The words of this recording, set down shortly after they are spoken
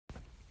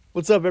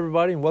What's up,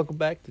 everybody, and welcome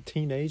back to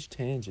Teenage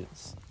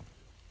Tangents.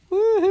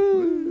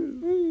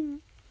 Woohoo!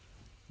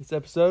 This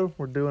episode,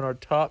 we're doing our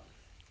top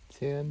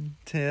 10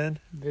 10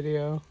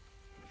 video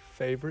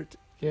favorite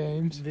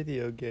games.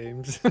 video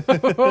games.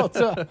 Well, it's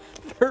a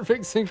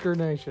perfect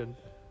synchronization.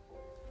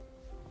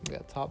 We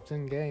got top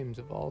 10 games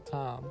of all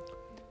time.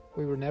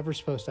 We were never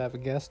supposed to have a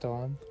guest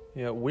on.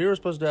 Yeah, we were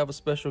supposed to have a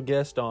special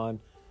guest on.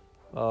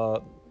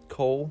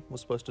 Cole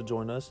was supposed to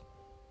join us,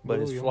 but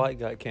his William. flight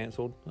got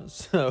canceled.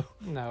 So,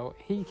 No,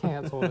 he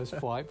canceled his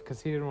flight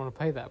because he didn't want to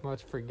pay that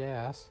much for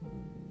gas.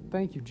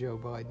 Thank you, Joe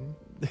Biden.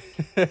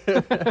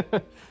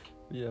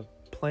 yeah,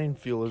 plane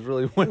fuel has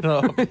really went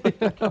up.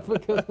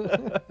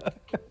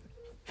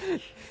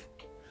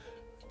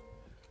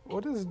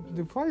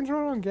 Do planes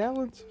run on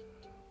gallons?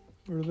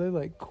 Or are they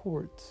like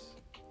quarts?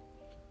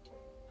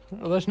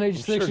 Oh, that's an I'm sure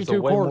it's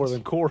 62 way quarts. more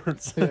than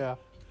quarts. Yeah.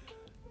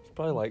 It's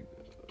probably like,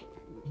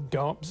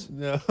 Dumps.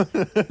 no.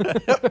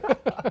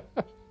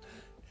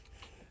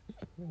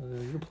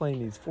 Your plane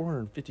needs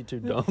 452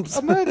 dumps.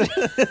 Imagine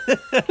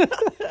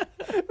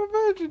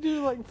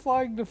you like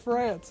flying to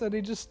France and he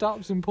just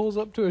stops and pulls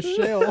up to a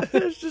shell.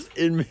 It's just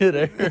in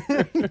midair.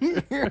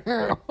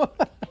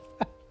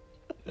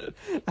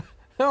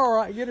 All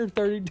right, get her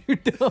 32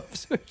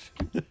 dumps.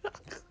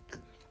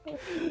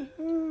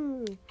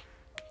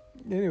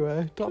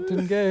 Anyway, top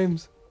 10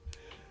 games.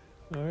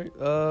 All right.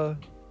 You want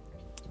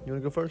to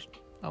go first?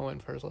 I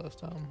went first last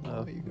time.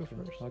 I'll let you go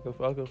first. I'll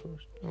go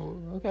first. Oh,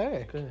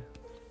 okay. Okay.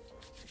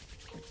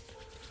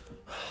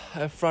 I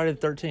have Friday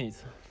the 13th.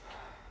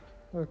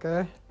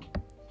 Okay.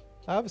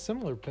 I have a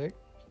similar pick.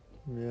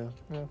 Yeah.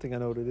 Yeah. I think I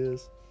know what it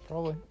is.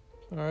 Probably.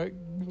 All right.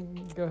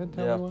 Go ahead and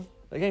tell Yeah. me one.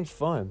 That game's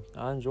fun.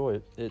 I enjoy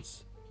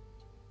it.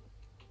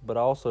 But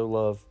I also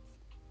love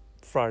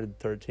Friday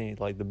the 13th,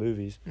 like the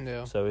movies.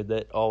 Yeah. So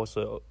that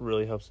also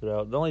really helps it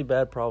out. The only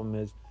bad problem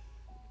is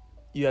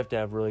you have to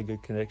have really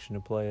good connection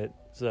to play it.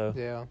 So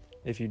Yeah.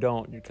 if you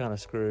don't, you're kind of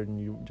screwed and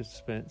you just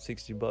spent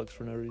 $60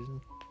 for no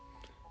reason.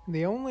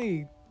 The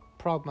only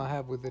problem I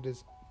have with it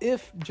is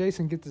if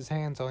Jason gets his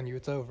hands on you,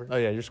 it's over. Oh,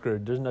 yeah, you're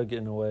screwed. There's no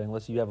getting away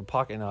unless you have a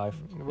pocket knife.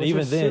 Which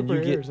Even is then, super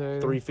you get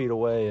irritating. 3 feet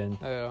away and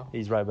Yeah.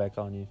 he's right back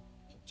on you.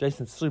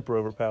 Jason's super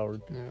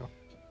overpowered. Yeah.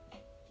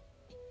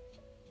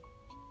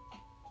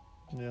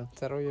 Yeah, Is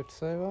that all you have to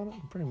say about it?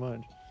 pretty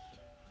much.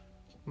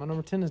 My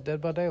number 10 is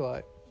Dead by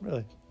Daylight.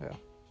 Really?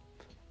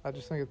 I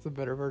just think it's a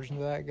better version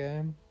of that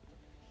game.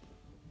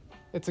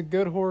 It's a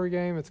good horror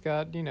game. It's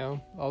got,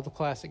 all the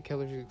classic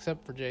killers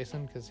except for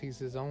Jason because he's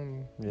his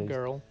own Yeah,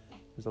 girl.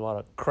 There's a lot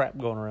of crap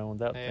going around with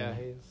that Yeah,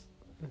 thing.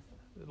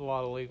 he's a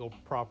lot of legal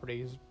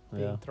properties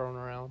being Yeah. thrown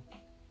around.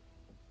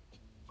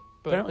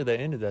 But Apparently they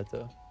ended that,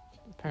 though.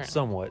 apparently.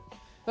 Somewhat.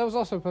 That was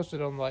also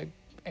posted on,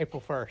 April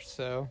 1st,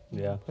 so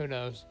Yeah. who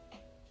knows.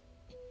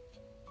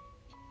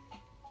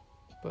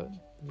 But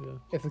Yeah.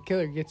 if the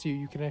killer gets you,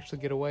 you can actually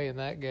get away in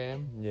that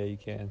game. Yeah, you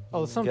can.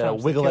 Oh, You sometimes gotta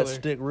the wiggle that killer-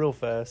 stick real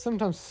fast.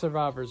 Sometimes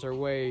survivors are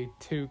way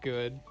too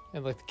good,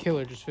 and the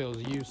killer just feels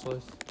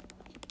useless.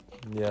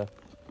 Yeah.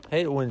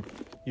 Hate it when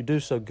you do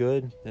so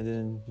good and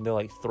then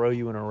they'll throw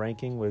you in a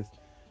ranking with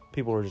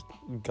people who are just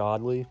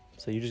godly.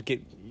 So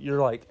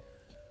you're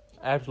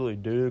absolutely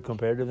doo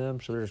compared to them.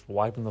 So they're just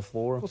wiping the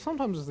floor. Well,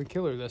 sometimes as the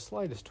killer, the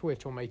slightest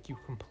twitch will make you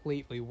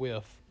completely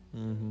whiff,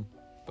 Mm-hmm.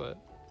 but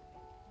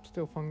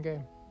still fun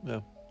game.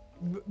 Yeah.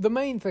 The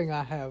main thing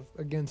I have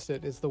against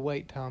it is the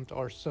wait times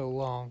are so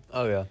long.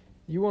 Oh, yeah.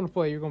 You want to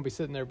play, you're going to be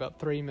sitting there about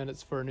 3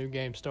 minutes for a new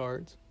game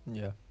starts.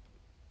 Yeah.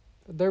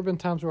 There have been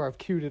times where I've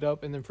queued it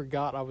up and then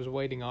forgot I was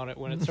waiting on it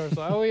when it starts.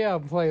 Oh yeah,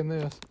 I'm playing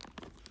this.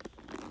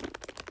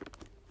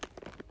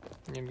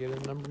 You gonna get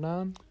in number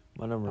 9?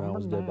 My number 9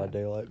 was Dead by 9.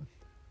 Daylight.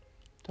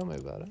 Tell me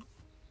about it.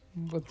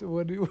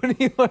 What do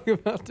you like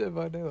about Dead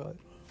by Daylight?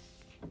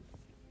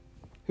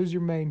 Who's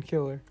your main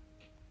killer?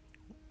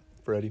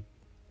 Freddy.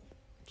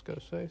 Let's go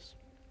Ghostface.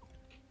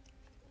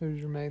 Who's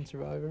your main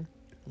survivor?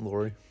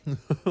 Laurie.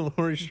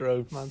 Laurie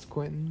Strode. Mine's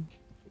Quentin.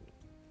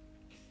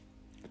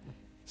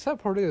 Sad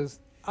part is,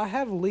 I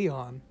have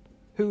Leon,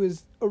 who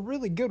is a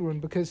really good one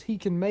because he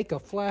can make a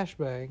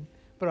flashbang,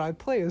 but I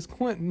play as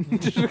Quentin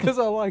just because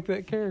I like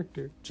that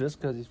character. Just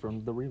because he's from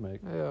the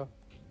remake. Yeah.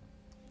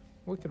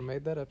 We could have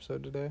made that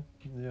episode today.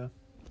 Yeah.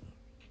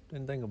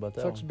 Didn't think about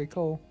that Sucks to one. be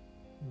Cole.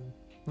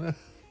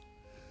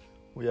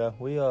 Yeah,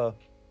 we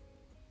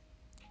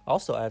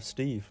also have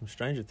Steve from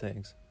Stranger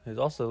Things. He's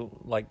also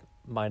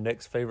my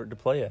next favorite to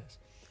play as.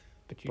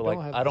 But you But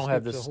don't have I the don't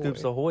have the Scoops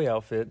Scoops Ahoy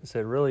outfit, so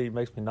it really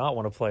makes me not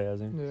want to play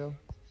as him. Yeah.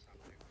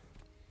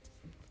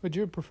 Would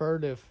you have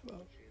preferred if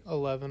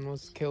 11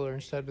 was the killer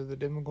instead of the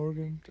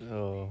Demogorgon?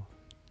 Oh,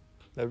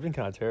 that would have been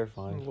kind of A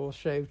terrifying. little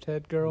shaved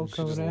head girl She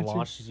coming just at you.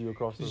 launches you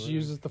across the Just room.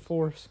 uses the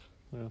force.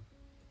 Yeah.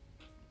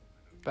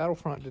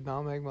 Battlefront did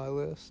not make my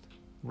list.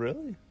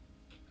 Really?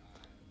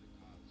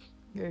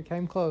 Yeah, it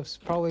came close.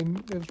 It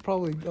was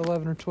probably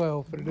 11 or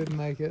 12, but it didn't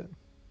make it.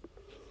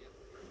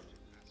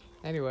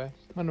 Anyway,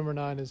 my number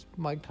 9 is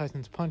Mike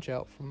Tyson's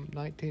Punch-Out from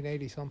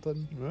 1980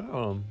 something.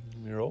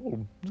 You're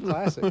old.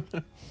 Classic.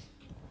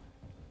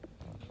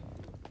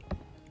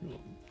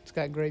 It's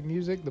got great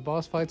music. The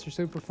boss fights are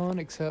super fun,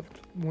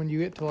 except when you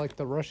get to like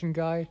the Russian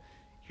guy,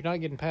 you're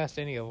not getting past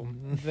any of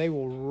them. They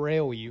will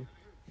rail you.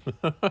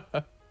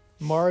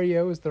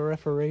 Mario is the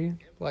referee,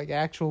 like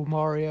actual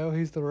Mario.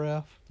 He's the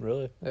ref.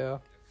 Really? Yeah,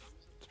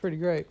 it's pretty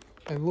great.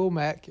 And Lil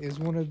Mac is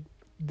one of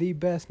the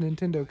best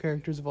Nintendo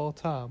characters of all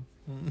time.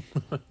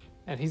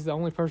 And he's the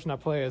only person I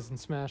play as in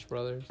Smash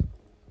Brothers.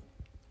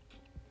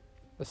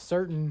 A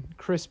certain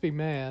crispy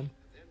man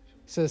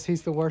says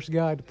he's the worst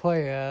guy to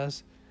play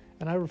as,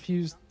 and I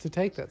refuse to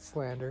take that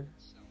slander.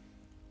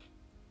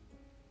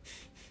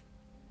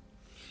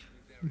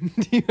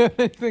 Do you have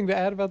anything to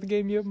add about the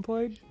game you haven't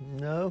played?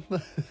 No.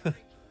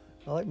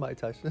 I like Mike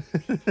Tyson.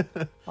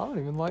 I don't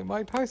even like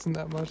Mike Tyson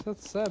that much.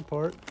 That's the sad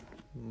part.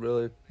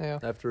 Really? Yeah.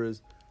 After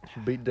his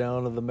beat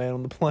down of the man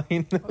on the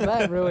plane.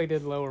 That really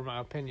did lower my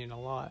opinion a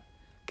lot.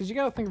 Because you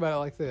got to think about it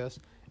like this.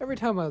 Every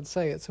time I'd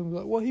say it, someone would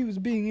be like, well, he was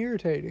being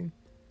irritating.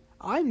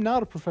 I'm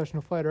not a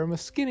professional fighter. I'm a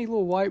skinny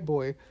little white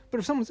boy. But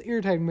if someone's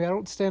irritating me, I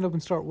don't stand up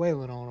and start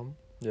wailing on them.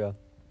 Yeah.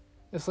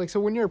 It's like, so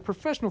when you're a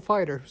professional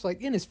fighter who's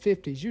like in his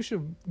 50s, you should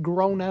have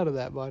grown out of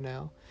that by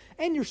now.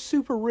 And you're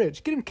super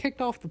rich. Get him kicked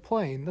off the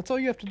plane. That's all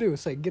you have to do is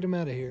say, get him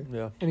out of here.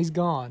 Yeah. And he's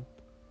gone.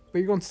 But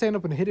you're going to stand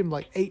up and hit him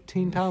like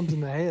 18 times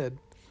in the head.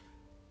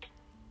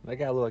 That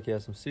guy looked like he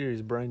had some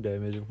serious brain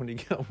damage when he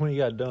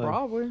got done.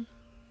 Probably.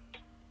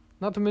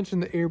 Not to mention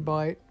the ear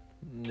bite.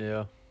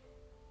 Yeah.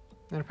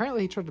 And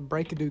apparently he tried to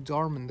break a dude's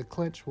arm in the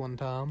clinch one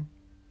time.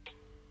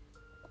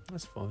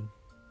 That's fun.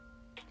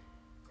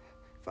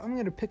 If I'm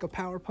going to pick a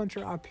power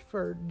puncher, I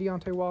prefer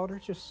Deontay Wilder,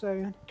 just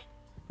saying.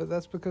 But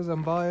that's because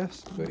I'm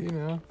biased, but you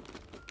know.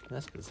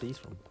 That's because he's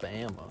from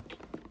Bama.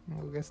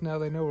 Well, I guess now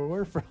they know where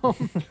we're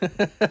from.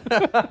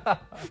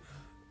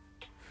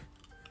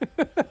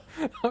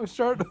 I'm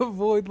starting to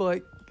avoid,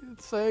 like,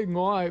 saying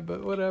why,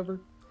 but whatever.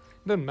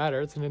 Doesn't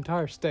matter. It's an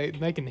entire state,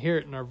 and they can hear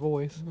it in our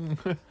voice.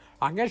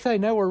 I guess they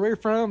know where we're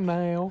from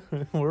now.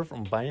 We're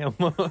from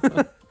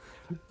Bama.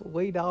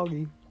 Wee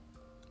doggy.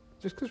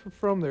 Just because we're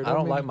from there. I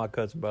don't mean, like my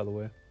cousin, by the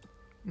way.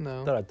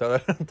 No. Thought I'd throw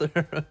that out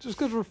there. Just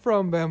because we're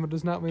from Bama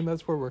does not mean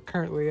that's where we're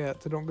currently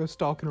at. So don't go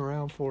stalking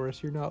around for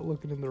us. You're not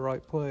looking in the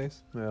right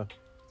place. Yeah.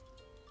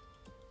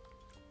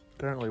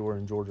 Currently, we're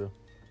in Georgia.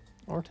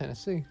 Or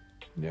Tennessee.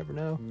 You never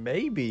know.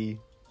 Maybe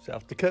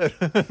South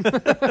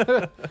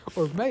Dakota.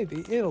 Or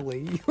maybe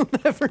Italy. You'll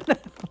never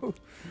know.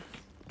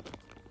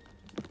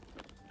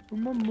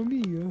 Mamma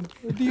mia.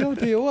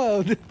 Deontay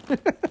Wilder.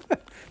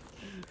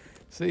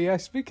 See, I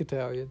speak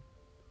Italian.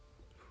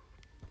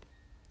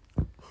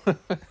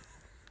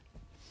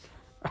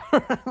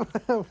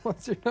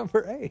 What's your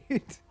number 8?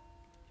 I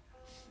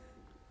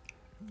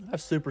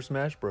have Super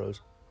Smash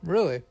Bros.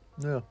 Really?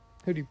 Yeah.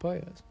 Who do you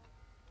play as?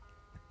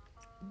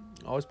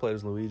 I always played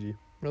as Luigi.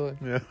 Really?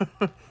 Yeah.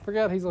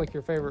 Forgot he's like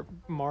your favorite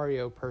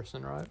Mario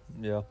person, right?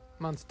 Yeah.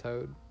 Mine's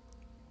Toad.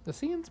 Is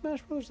he in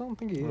Smash Bros? I don't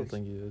think he is. I don't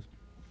think he is.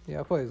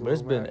 Yeah, I play as But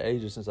it's Little been Mac.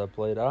 ages since I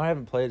played. I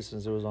haven't played it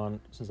since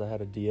I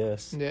had a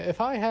DS. Yeah,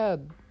 if I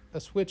had a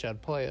Switch,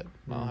 I'd play it.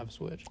 I don't Mm. have a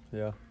Switch.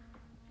 Yeah.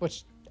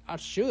 Which I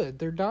should.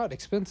 They're not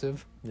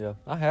expensive. Yeah.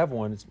 I have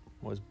one. It's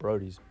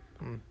Brody's.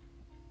 Mm.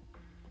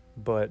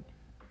 But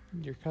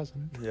Your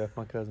cousin. yeah,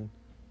 my cousin.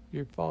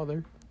 Your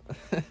father.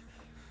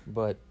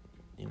 But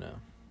we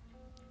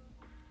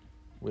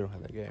don't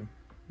have that game,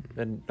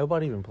 and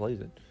nobody even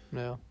plays it.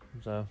 No.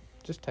 So,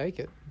 Just take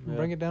it. And Yeah.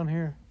 bring it down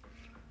here.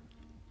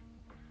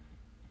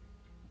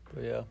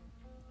 but yeah,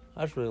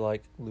 I just really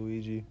like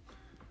Luigi.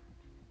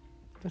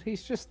 But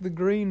he's just the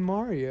green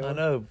Mario. I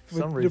know for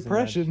with some reason.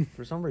 depression.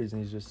 For some reason,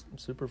 he's just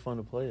super fun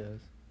to play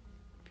as.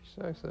 If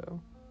you say so.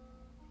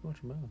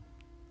 What's your mouth?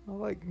 I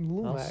like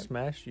Lil I'll Mac.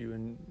 smash you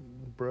in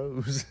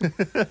Bros.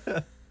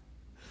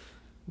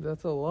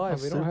 That's a lie. I'll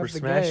We don't super have the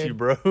smash game. you,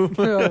 bro.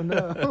 No,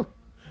 no.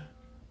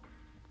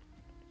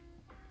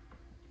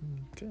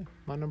 Okay.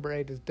 My number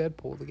 8 is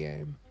Deadpool, the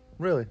game.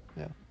 Really?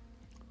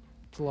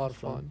 It's a lot of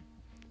That's fun. fun.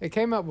 It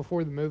came out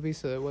before the movie,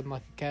 so it wasn't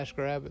like a cash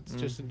grab. It's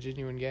just a Mhm.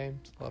 genuine game.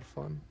 It's a lot of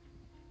fun.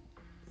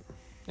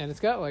 And it's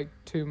got like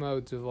 2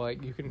 modes of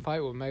like you can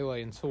fight with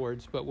melee and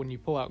swords, but when you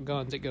pull out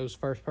guns, it goes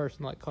first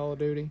person like Call of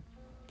Duty.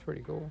 It's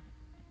pretty cool.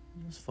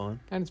 It's fun.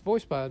 And it's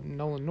voiced by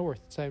Nolan North,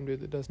 the same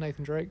dude that does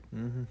Nathan Drake.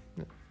 Mm-hmm.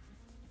 Yeah.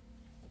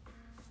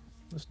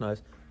 That's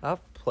nice.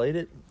 I've played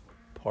it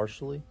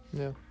partially.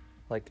 Yeah.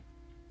 Like,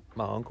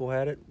 my uncle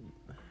had it,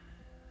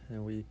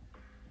 and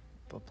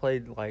I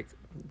played like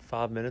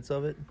 5 minutes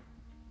of it,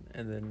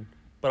 and then,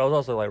 but I was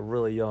also like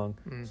really young,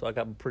 Mm. so I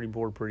got pretty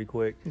bored pretty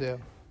quick Yeah.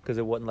 because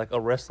it wasn't like a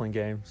wrestling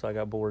game, so I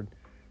got bored.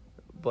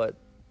 But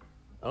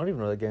I don't even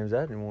know that game's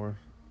that anymore.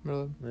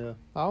 Really? Yeah,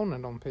 I own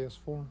it on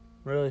PS4.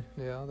 really.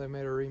 Yeah, they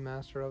made a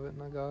remaster of it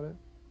and I got it.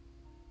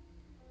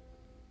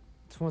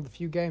 It's one of the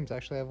few games I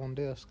actually have on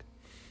disc.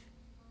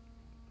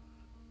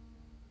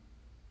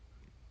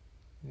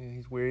 Yeah,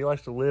 he's weird. He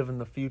likes to live in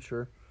the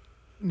future.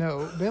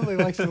 No, Bentley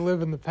likes to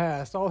live in the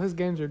past. All his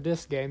games are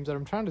disc games, and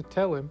I'm trying to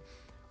tell him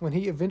when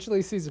he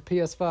eventually sees a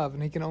PS5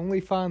 and he can only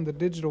find the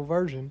digital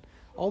version,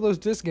 all those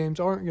disc games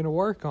aren't going to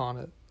work on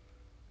it.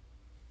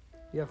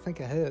 You got to think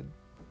ahead.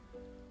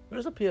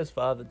 There's a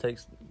PS5 that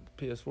takes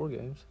PS4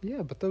 games.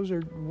 Yeah, but those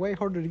are way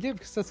harder to get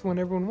because that's the one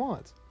everyone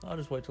wants. I'll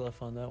just wait till I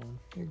find that one.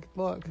 Yeah, good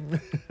luck.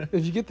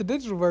 If you get the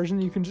digital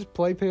version, you can just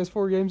play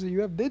PS4 games that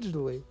you have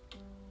digitally.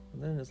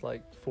 And then it's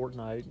like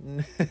Fortnite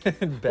and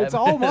Batman. It's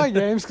all my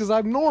games because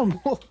I'm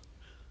normal.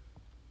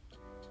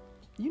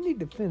 You need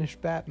to finish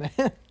Batman.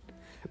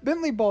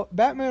 Bentley bought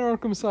Batman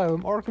Arkham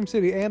Asylum, Arkham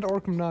City, and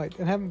Arkham Knight,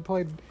 and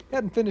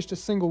hadn't finished a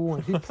single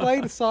one. He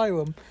played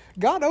Asylum,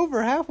 got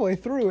over halfway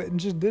through it, and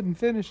just didn't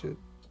finish it.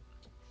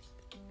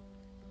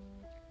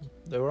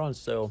 They were on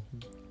sale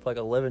for like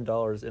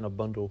 $11 in a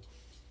bundle.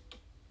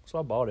 So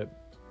I bought it.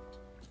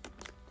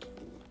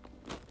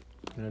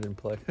 And I didn't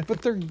play.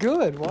 But they're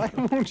good. Why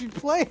won't you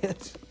play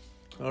it?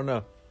 I don't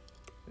know.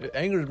 It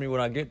angers me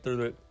when I get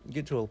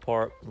to a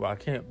part where I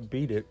can't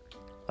beat it.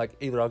 Like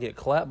either I'll get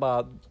clapped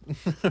by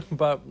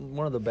by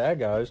one of the bad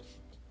guys,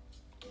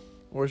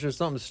 or it's just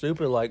something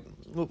stupid like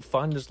look,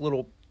 find this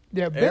little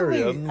area.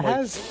 Bentley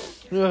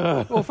has.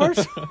 Well,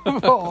 first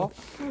of all,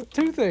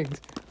 two things.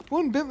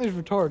 One, Bentley's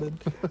retarded.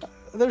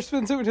 There's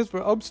been so much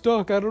where I'm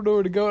stuck, I don't know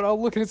where to go, and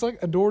I'll look and it's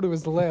like a door to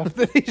his left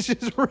that he's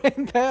just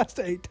ran past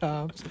 8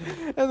 times.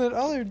 And the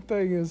other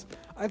thing is,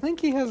 I think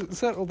he has it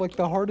set with like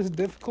the hardest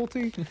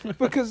difficulty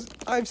because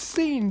I've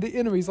seen the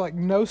enemies like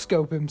no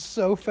scope him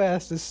so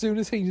fast as soon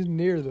as he's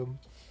near them.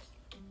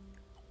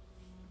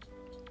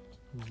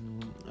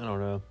 I don't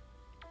know.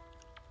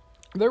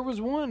 There was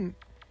one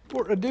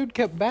where a dude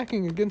kept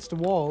backing against a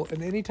wall,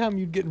 and anytime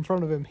you'd get in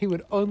front of him, he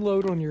would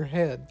unload on your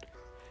head.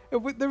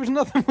 There was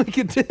nothing we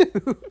could do.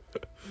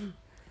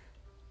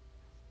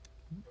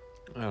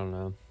 I don't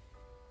know.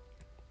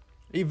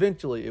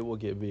 Eventually, it will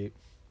get beat.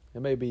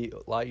 It may be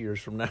light years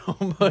from now,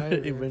 but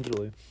Maybe.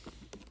 Eventually.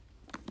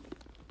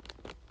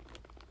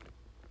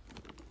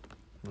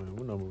 All right,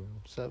 what number?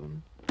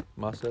 7.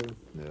 My 7.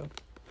 Yeah.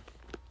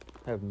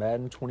 I have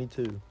Madden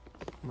 22.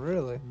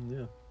 Really?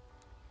 Yeah.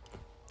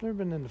 Never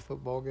been into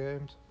football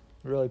games.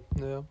 Really,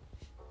 No.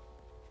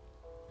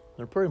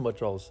 they're pretty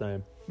much all the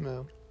same,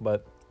 No.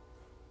 but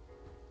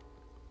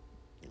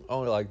I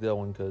only like that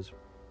one because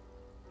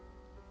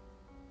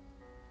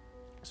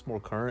it's more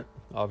current,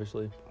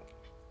 obviously.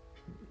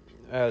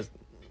 It has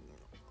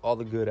all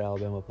the good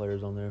Alabama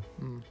players on there.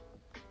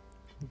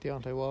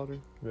 Deontay Wilder.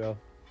 Yeah.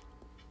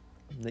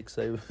 Nick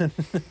Saban.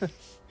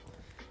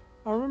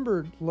 I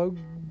remember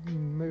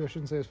maybe I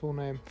shouldn't say his full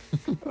name.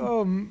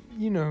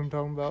 You know who I'm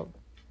talking about.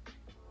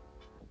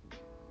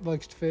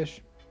 Likes to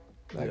fish.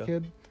 That Yeah.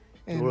 kid.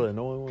 The really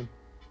annoying one.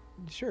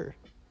 Sure.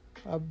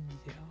 Yeah,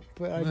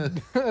 but I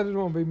didn't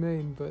want to be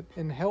mean, but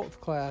in health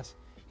class,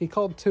 he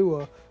called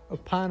Tua a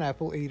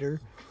pineapple eater,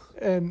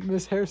 and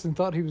Miss Harrison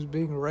thought he was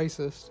being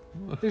racist.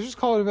 He was just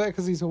calling him that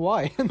because he's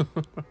Hawaiian.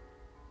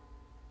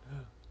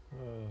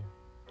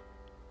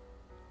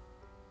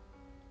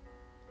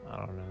 I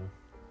don't know.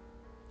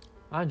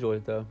 I enjoy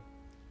it, though.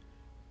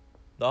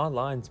 The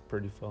online's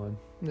pretty fun.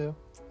 Yeah.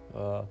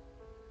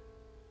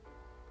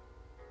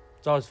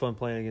 It's always fun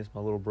playing against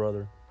my little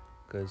brother,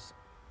 because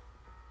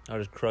I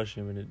just crush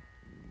him, and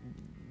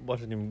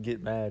watching him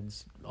get mad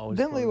is always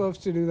Bentley fun. loves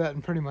to do that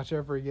in pretty much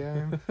every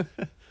game.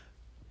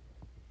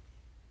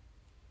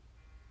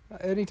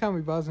 Anytime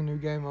he buys a new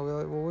game, I'll be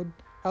like, well,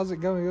 how's it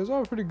going? He goes,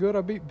 oh, pretty good.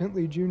 I beat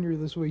Bentley Jr.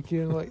 this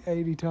weekend like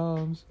 80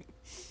 times.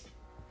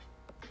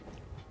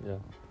 Yeah.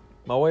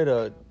 My way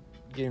to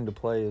get him to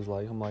play is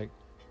like, I'm like,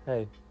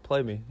 hey,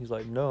 play me. He's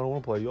like, no, I don't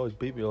want to play. You always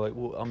beat me. I'm like,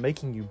 well, I'm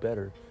making you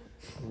better.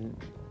 And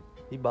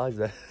he buys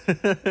that.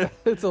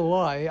 It's a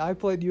lie. I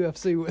played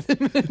UFC with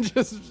him and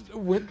just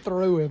went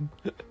through him.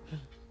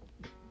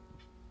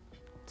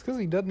 It's because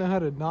he doesn't know how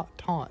to not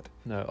taunt.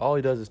 No, all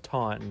he does is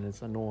taunt, and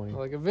it's annoying.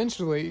 Like,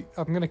 eventually,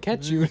 I'm going to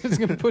catch you and it's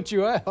going to put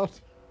you out.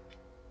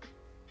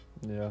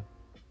 Yeah.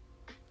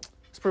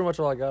 That's pretty much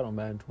all I got on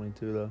Madden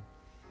 22, though.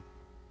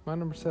 My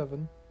number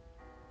 7.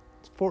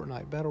 It's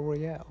Fortnite Battle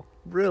Royale.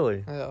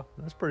 Really? Yeah.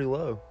 That's pretty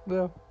low.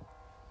 Yeah.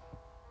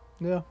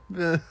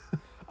 Yeah.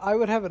 I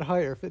would have it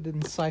higher if it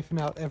didn't siphon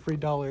out every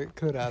dollar it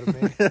could out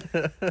of me.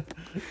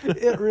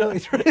 It really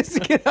tries to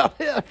get out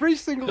every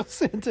single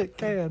cent it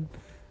can.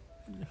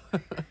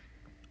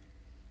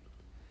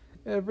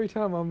 Every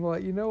time I'm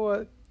like, you know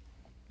what?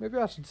 Maybe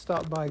I should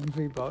stop buying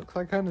V-Bucks.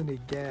 I kind of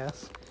need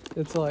gas.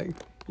 It's like,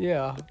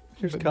 yeah.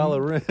 Here's but-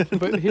 Kylo Ren.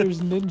 But here's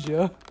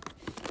Ninja.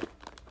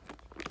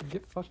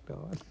 Get fucked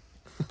on.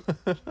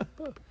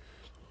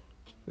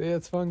 Yeah,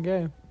 it's a fun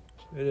game.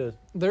 It is.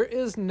 There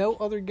is no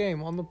other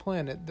game on the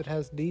planet that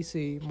has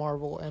DC,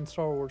 Marvel, and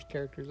Star Wars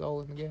characters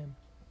all in the game.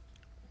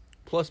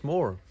 Plus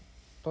more.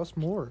 Plus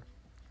more.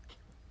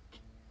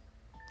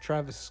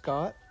 Travis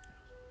Scott.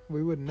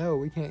 We wouldn't know.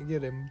 We can't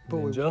get him, but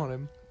we Ninja. want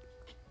him.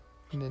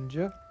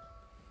 Ninja.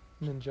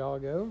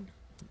 Ninjago.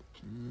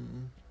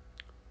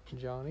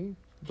 Johnny.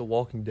 The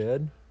Walking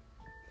Dead.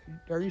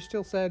 Are you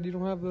still sad you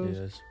don't have those?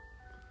 Yes.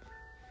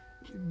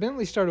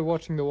 Bentley started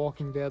watching The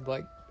Walking Dead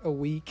like a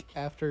week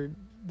after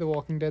The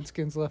Walking Dead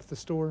skins left the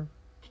store.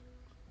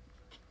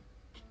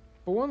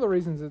 But one of the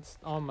reasons it's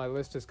on my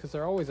list is because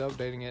they're always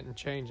updating it and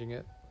changing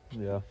it.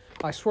 Yeah.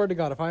 I swear to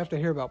God, if I have to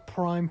hear about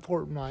Prime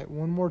Fortnite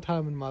one more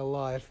time in my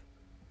life,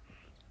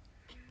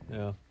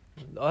 Yeah.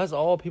 That's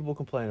all people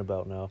complain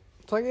about now.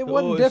 it's like it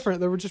wasn't it's- different.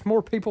 There were just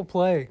more people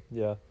playing.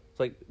 Yeah. It's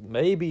like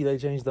maybe they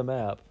changed the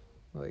map.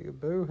 Like,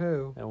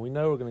 boo-hoo. And we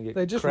know we're going to get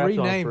They just crapped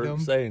on renamed for them.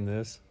 saying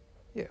this.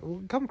 Yeah,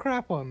 well, come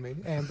crap on me,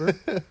 Amber.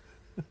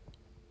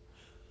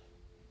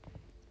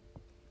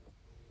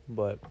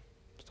 But I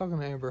was talking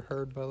to Amber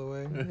Heard, by the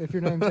way. If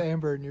your name's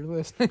Amber and you're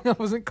listening, I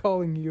wasn't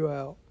calling you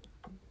out.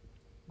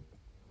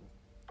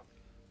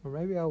 Or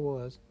maybe I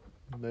was.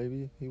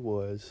 maybe he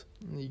was.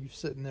 You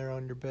sitting there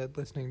on your bed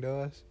listening to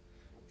us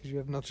because you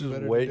have nothing Just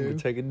better waiting to to do.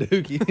 take a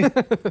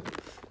dookie.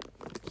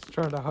 Just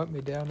trying to hunt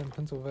me down in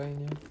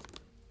Pennsylvania.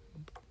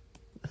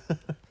 But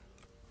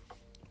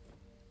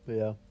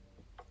yeah.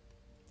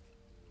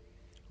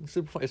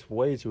 It's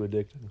way too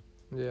addicting.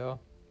 Yeah.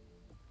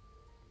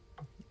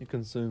 It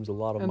consumes a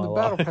lot of And my the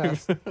battle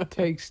life. pass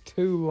takes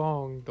too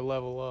long to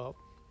level up.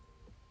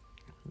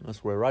 I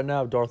swear, right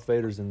now Darth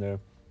Vader's in there.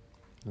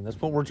 And that's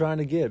what we're trying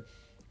to get.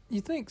 You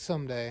think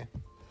someday,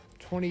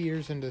 20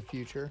 years into the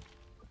future,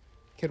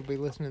 kid will be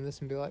listening to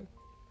this and be like,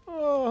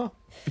 oh,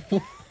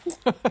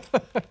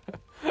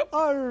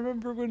 I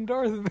remember when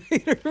Darth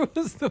Vader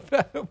was the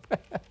battle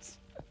pass.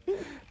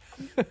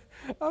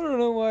 I don't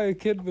know why a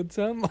kid would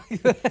sound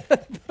like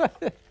that,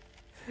 but,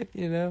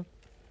 you know.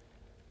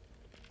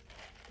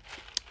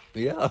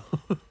 Yeah.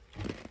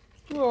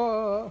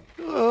 Oh,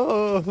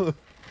 Oh.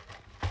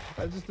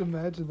 I just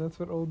imagine that's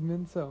what old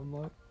men sound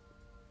like.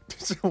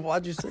 So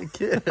why'd you say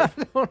kid? I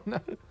don't know.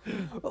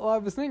 Well, I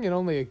was thinking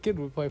only a kid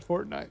would play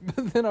Fortnite,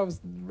 but then I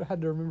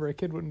had to remember a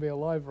kid wouldn't be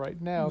alive right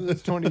now if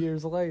it's 20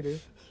 years later.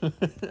 But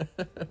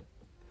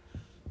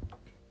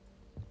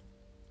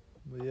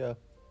yeah.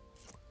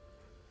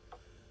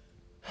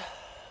 I'm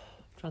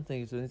trying to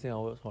think if there's anything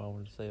else I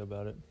wanted to say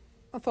about it.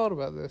 I thought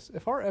about this.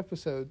 If our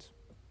episodes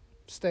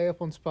stay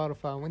up on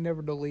Spotify and we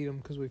never delete them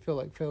because we feel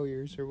like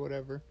failures or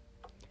whatever,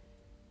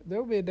 there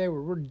will be a day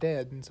where we're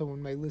dead and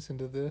someone may listen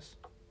to this.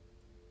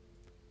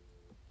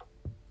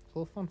 It's a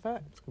little fun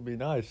fact. It's going to be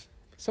nice.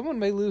 Someone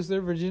may lose their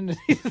virginity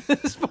to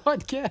this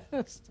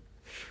podcast.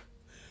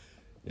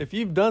 If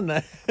you've done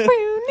that,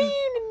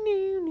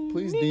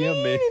 please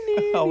DM me.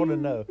 I want to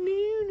know.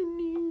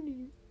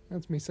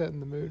 That's me setting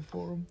the mood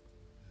for them.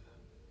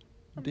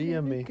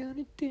 DM me.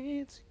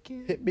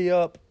 Hit me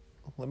up.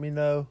 Let me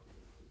know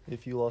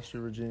if you lost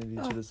your virginity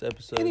to this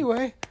episode.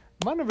 Anyway,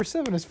 my number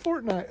 7 is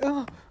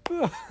Fortnite.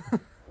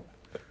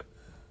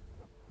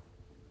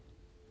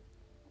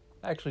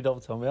 Actually,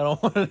 don't tell me. I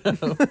don't want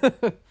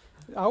to know.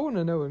 I want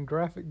to know in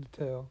graphic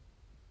detail.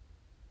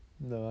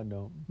 No, I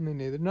don't. Me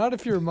neither. Not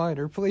if you're a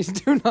minor. Please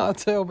do not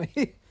tell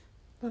me.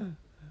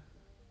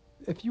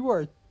 If you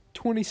are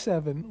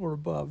 27 or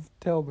above,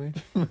 tell me.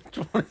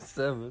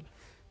 27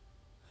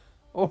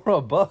 or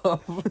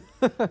above.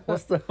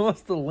 What's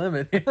the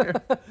limit here?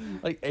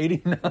 Like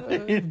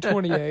 89.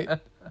 28.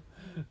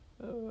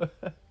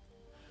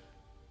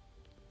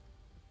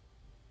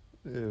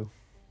 Ew.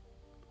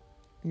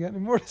 You got any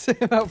more to say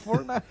about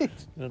Fortnite? I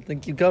don't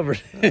think you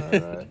covered it.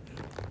 Alright.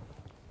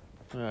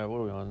 All right, what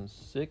are we on?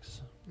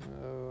 6?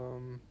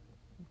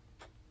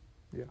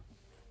 Yeah.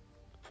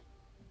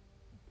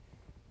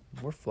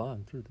 We're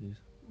flying through these.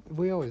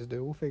 We always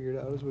do. We'll figure it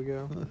out as we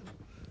go.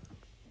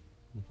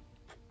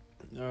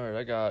 All right,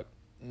 I got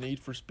Need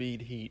for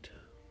Speed Heat.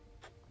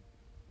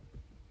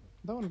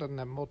 That one doesn't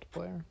have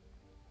multiplayer,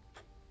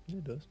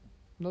 It does.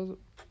 does it?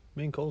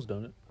 Me and Cole's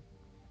done it.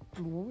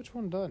 Well, which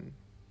one doesn't?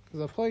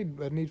 Because I played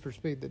a Need for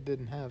Speed that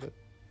didn't have it.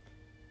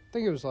 I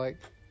think it was like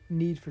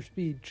Need for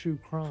Speed True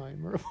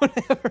Crime or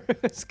whatever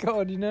it's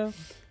called, you know?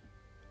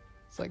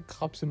 It's like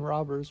Cops and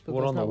Robbers, but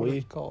What, that's on the not what Wii?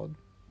 it's called.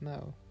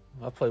 No,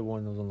 I played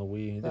one that was on the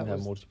Wii. It That didn't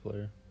have was-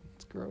 multiplayer.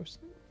 it's gross.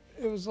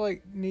 It was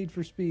like Need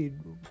for Speed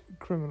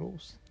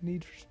Criminals,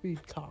 Need for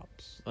Speed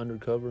Cops,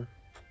 Undercover.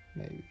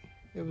 maybe.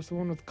 It was the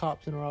one with the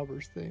Cops and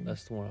Robbers thing.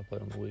 That's the one I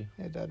played on the Wii.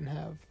 It doesn't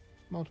have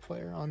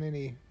multiplayer on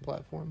any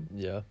platform.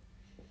 Yeah.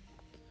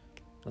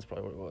 That's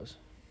probably what it was.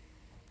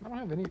 I don't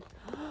have any.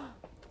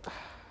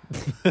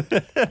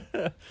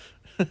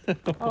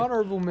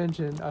 Honorable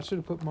mention. I should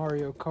have put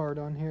Mario Kart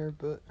on here,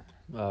 but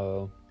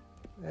Oh.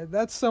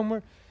 that's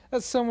somewhere.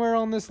 That's somewhere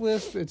on this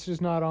list. It's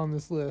just not on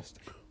this list.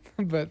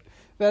 But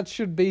that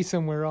should be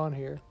somewhere on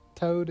here.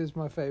 Toad is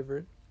my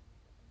favorite.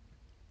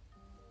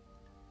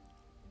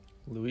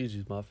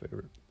 Luigi's my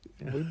favorite.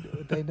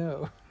 They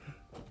know.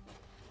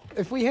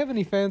 If we have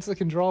any fans that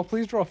can draw,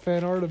 please draw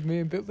fan art of me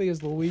and Bentley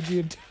as Luigi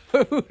and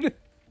Toad.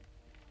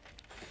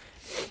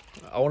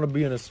 I want to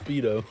be in a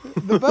Speedo.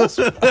 The best.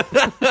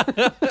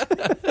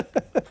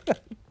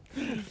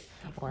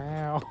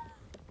 Wow.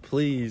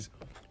 Please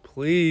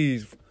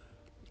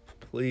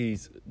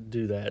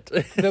do that.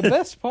 The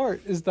best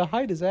part is the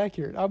height is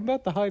accurate. I'm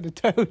about the height of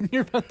Toad, and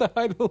you're about the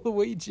height of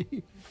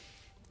Luigi.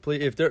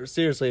 Please, if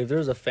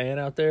there's a fan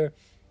out there.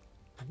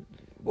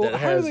 Well, that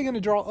how are has- they going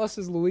to draw us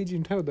as Luigi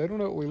and Toad? They don't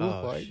know what we look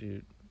Oh like.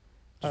 shoot!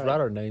 All Just right.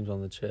 write our names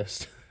on the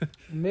chest.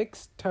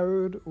 Mix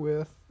Toad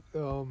with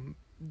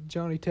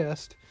Johnny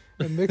Test,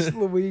 and mix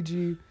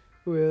Luigi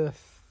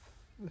with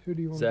who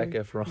do you want? Zac to be?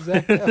 Efron.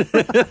 Zac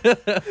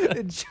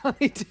Efron.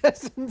 Johnny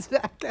Test and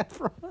Zac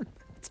Efron.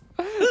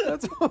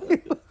 That's what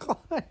we look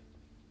like.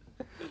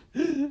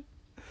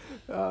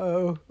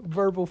 Uh-oh.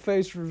 Verbal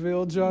face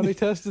reveal. Johnny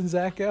Test and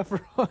Zac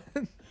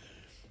Efron.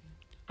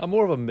 I'm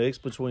more of a mix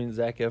between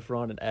Zac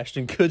Efron and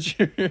Ashton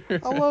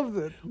Kutcher. I love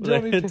that. With a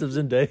hint of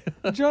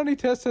Zendaya. Johnny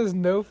Test has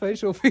no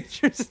facial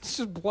features. It's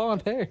just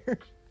blonde hair.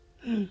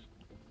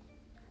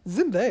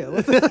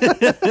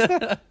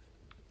 Zendaya.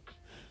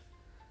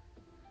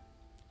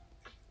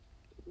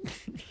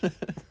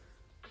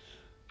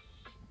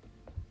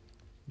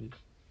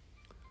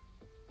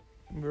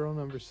 Girl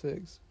number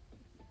 6.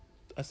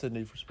 I said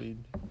Need for Speed.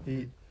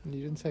 You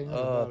didn't say anything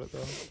about it,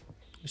 though.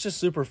 It's just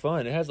super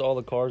fun. It has all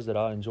the cars that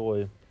I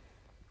enjoy.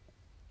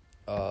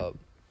 That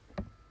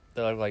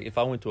like if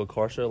I went to a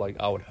car show, like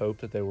I would hope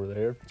that they were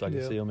there so I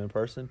could see them in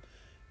person.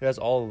 It has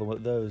all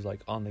of those like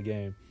on the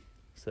game,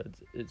 so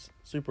it's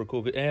super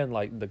cool. And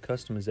like the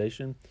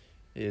customization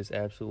is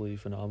absolutely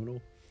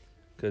phenomenal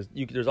because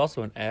there's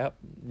also an app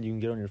you can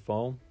get on your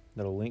phone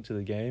that'll link to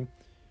the game.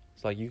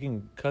 It's like you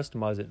can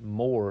customize it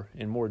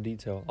in more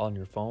detail on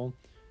your phone,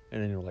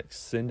 and then you'll like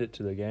send it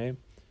to the game,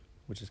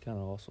 which is kind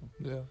of awesome.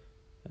 Yeah.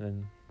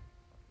 And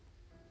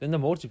then the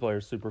multiplayer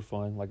is super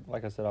fun.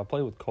 Like I said, I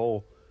play with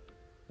Cole,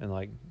 and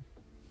like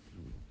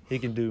he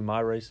can do my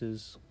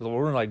races.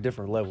 We're in like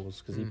different levels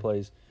because he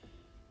plays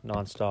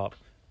nonstop.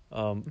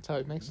 That's how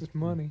he makes his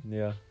money.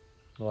 Yeah,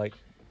 like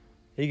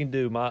he can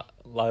do my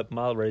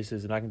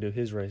races, and I can do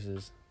his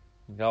races.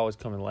 I always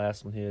come in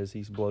last on his.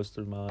 He blows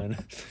through mine.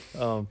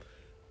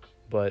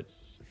 But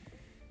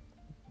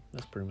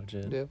that's pretty much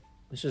it. Yeah.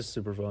 It's just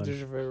super fun. Is this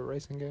your favorite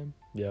racing game?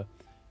 Yeah.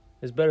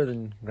 It's better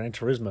than Gran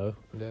Turismo.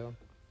 Yeah.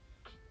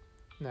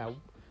 Now,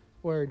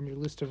 where in your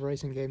list of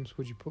racing games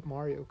would you put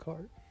Mario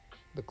Kart?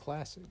 The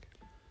classic.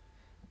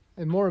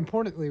 And more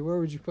importantly, where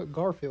would you put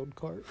Garfield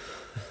Kart?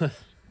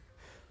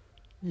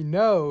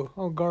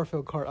 On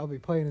Garfield Kart, I'll be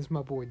playing as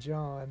my boy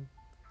John.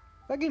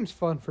 That game's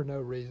fun for no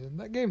reason.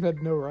 That game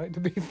had no right to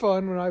be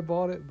fun when I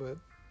bought it, but...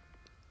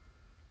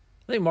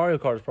 I think Mario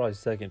Kart is probably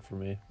second for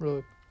me.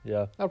 Really?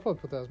 Yeah. I'll probably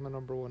put that as my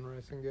number 1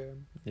 racing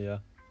game. Yeah.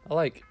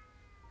 I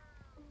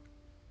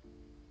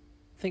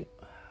think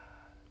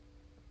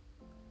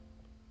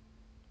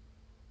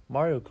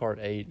Mario Kart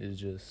 8 is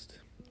just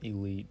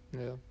elite.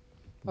 Yeah.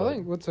 But, I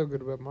think what's so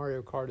good about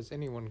Mario Kart is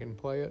anyone can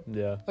play it.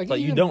 Yeah. Like, you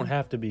even- don't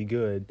have to be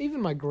good.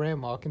 Even my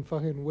grandma can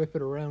fucking whip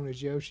it around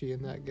as Yoshi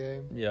in that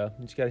game. Yeah.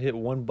 You just got to hit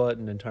one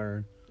button and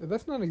turn.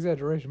 That's not an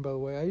exaggeration, by the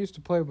way. I used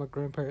to play with my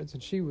grandparents,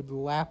 and she would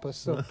lap us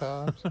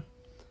sometimes. I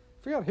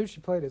forgot who she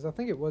played as. I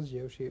think it was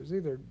Yoshi. It was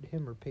either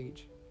him or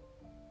Peach.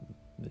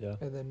 Yeah.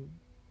 And then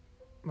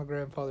my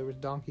grandfather was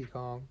Donkey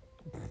Kong.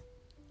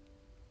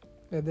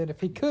 And then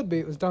if he could be,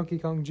 it was Donkey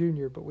Kong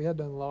Jr., but we had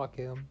to unlock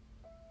him.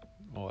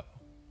 Wow.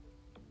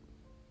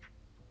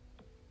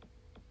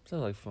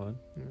 Sounds like fun.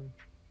 Yeah.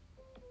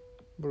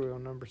 What are we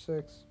on, number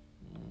 6?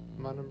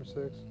 My number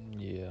 6?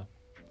 Yeah.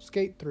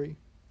 Skate 3.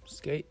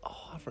 Skate?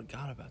 Oh, I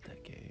forgot about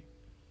that game.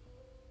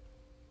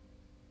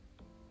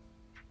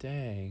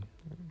 Dang.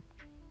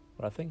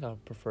 But I think I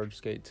preferred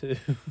Skate 2.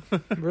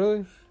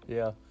 Really?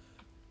 Yeah.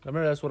 I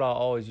remember that's what I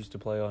always used to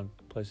play on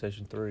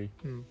PlayStation 3.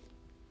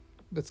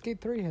 But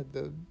Skate 3 had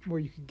the where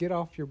you could get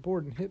off your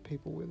board and hit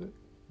people with it.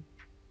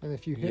 And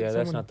if you hit Yeah,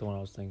 someone... that's not the one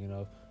I was thinking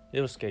of.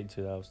 It was Skate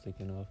 2 that I was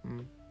thinking of.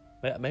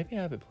 Maybe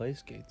I haven't played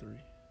Skate 3.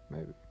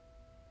 Maybe.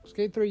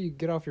 Skate 3, you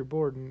get off your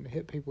board and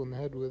hit people in the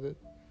head with it.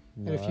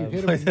 No, And if I you haven't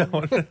hit played that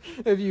them, one.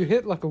 if you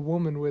hit like a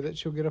woman with it,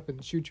 she'll get up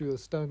and shoot you with a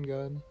stun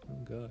gun.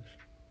 Oh, gosh.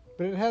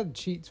 But it had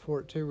cheats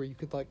for it too, where you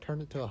could like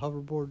turn it to a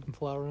hoverboard and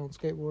fly around on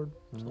skateboard.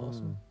 It's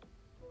awesome.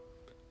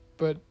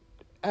 But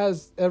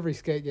as every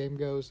skate game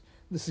goes,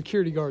 the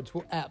security guards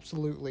will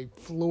absolutely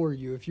floor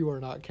you if you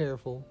are not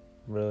careful.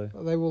 Really?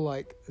 They will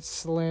like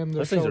slam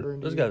their Those things shoulder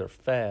into those you. guys are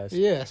fast.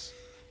 Yes,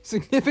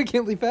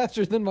 significantly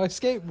faster than my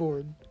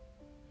skateboard.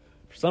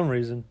 For some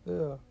reason.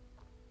 Yeah,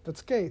 but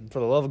skate. For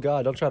the love of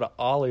God, don't try to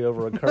ollie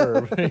over a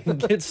curb and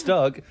get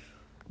stuck.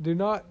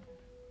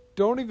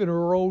 Don't even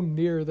roll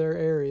near their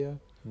area.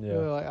 Yeah.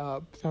 They're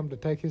like, time to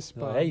take his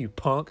spot. Hey, you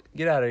punk.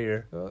 Get out of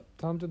here.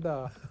 Time to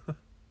die.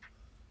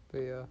 But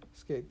yeah,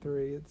 Skate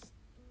 3, it's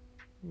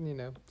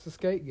a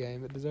skate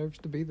game. It deserves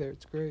to be there.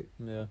 It's great.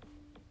 Yeah.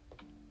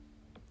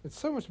 It's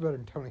so much better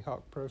than Tony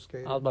Hawk Pro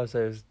Skater. I was about to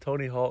say, is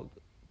Tony Hawk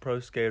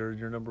Pro Skater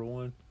your number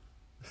 1?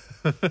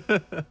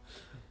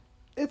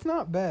 It's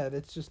not bad.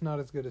 It's just not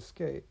as good as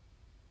Skate.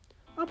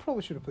 I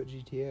probably should have put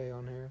GTA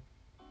on here.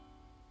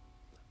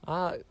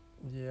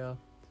 Yeah.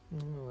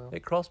 Oh, well.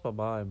 It crossed my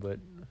mind, but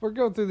We're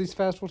going through these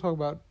fast. We'll talk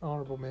about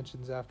honorable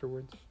mentions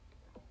afterwards.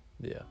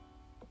 yeah.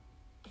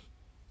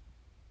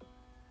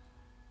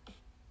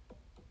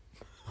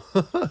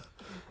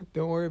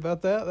 Don't worry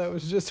about that. That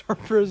was just our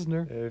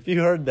prisoner. If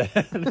you heard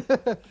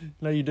that.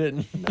 No, you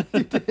didn't.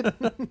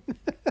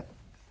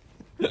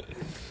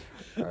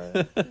 All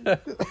right.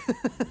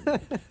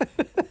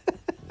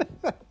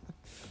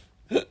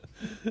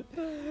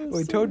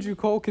 We told you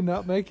Cole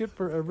cannot make it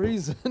for a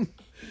reason.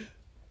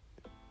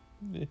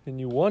 And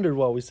you wondered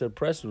why we said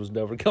Preston was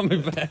never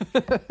coming back.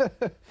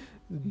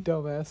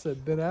 Dumbass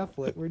said Ben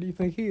Affleck. Where do you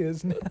think he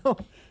is now?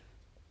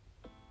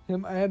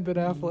 Him and Ben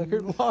Affleck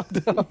are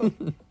locked up.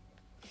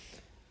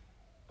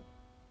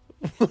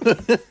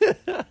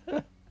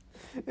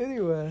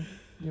 Anyway,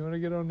 you want to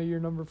get on to your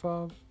number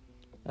 5?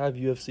 I have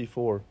UFC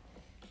 4.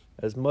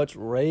 As much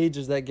rage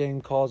as that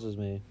game causes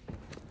me.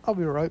 I'll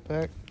be right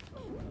back.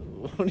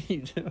 What are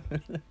you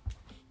doing?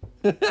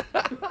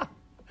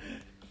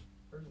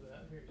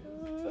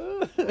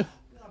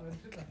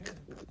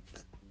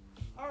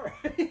 All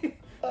right.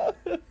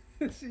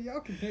 See, y'all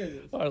can hear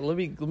this. All right, let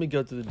me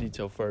go through the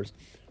detail first.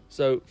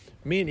 So,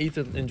 me and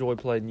Ethan enjoy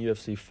playing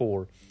UFC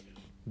 4,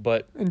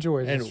 but Enjoy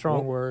is a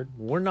strong word.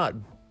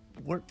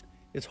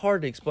 it's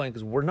hard to explain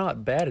because we're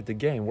not bad at the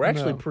game. We're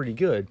actually pretty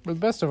good. We're the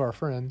best of our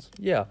friends.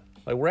 Yeah,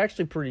 like we're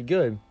actually pretty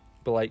good,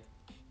 but like,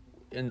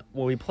 and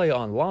when we play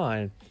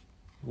online,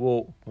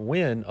 we'll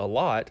win a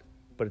lot,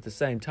 but at the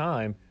same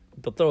time,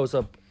 they'll throw us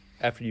up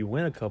after you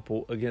win a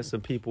couple against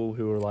some people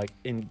who are like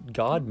in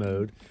God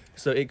mode.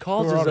 So it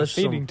causes We're on a us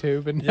feeding some,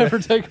 tube and never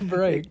take a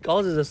break. It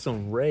causes us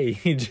some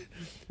rage.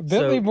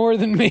 Bentley more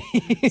than me.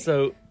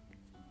 So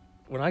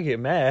when I get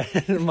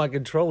mad, my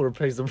controller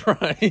pays the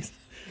price.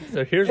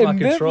 So here's my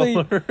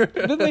controller.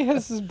 Bentley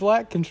has this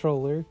black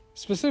controller,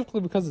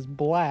 specifically because it's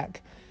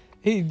black.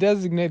 He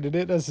designated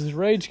it as his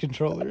rage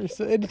controller.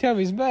 So anytime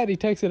he's mad, he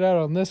takes it out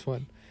on this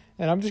one.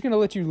 And I'm just going to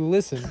let you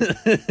listen.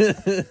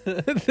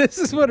 This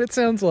is what it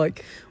sounds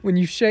like when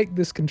you shake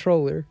this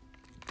controller.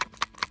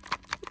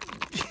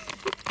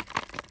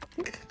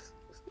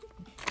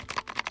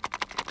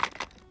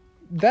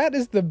 That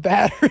is the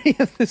battery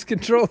of this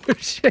controller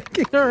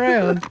shaking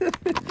around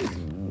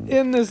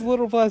in this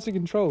little plastic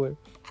controller.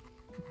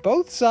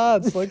 Both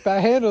sides, like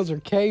the handles, are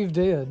caved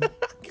in.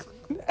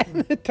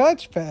 And the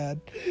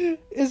touchpad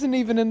isn't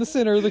even in the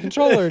center of the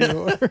controller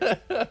anymore.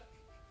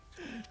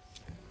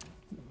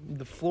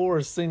 The floor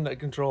has seen that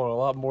controller a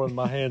lot more than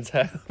my hands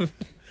have.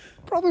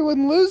 Probably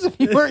wouldn't lose if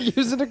you weren't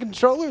using a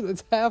controller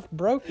that's half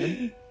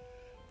broken.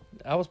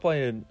 I was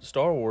playing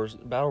Star Wars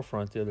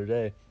Battlefront the other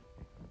day,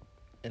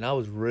 and I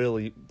was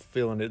really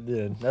feeling it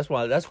then. That's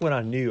when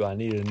I knew I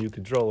needed a new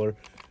controller.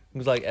 It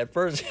was like, at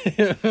first,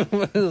 it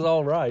was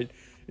all right.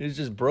 It was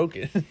just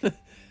broken.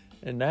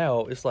 And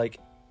now, it's like,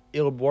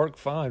 it'll work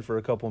fine for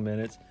a couple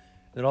minutes.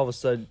 Then all of a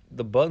sudden,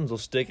 the buttons will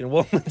stick and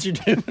won't let you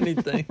do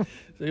anything.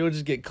 So you'll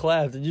just get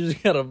clapped, and you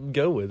just gotta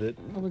go with it.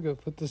 I'm gonna go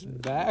put this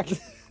back.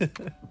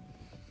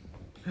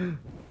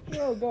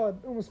 Oh,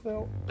 God. Almost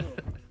fell.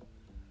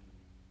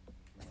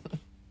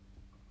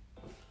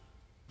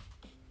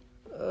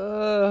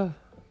 Oh,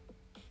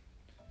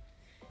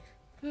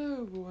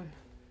 boy.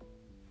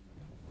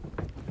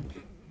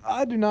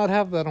 I do not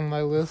have that on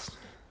my list,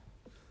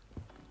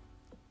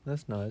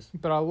 That's nice.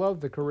 but I love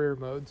the career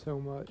mode so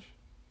much.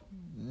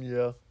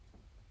 Yeah.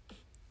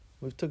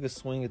 We've took a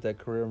swing at that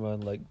career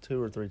mode like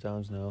 2 or 3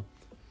 times now.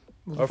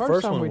 Well, Our the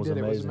first time one we was did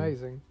it was amazing.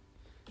 amazing.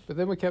 But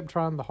then we kept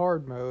trying the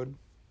hard mode,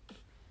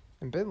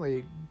 and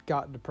Bentley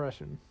got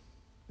depression.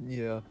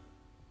 Yeah.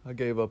 I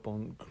gave up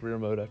on career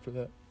mode after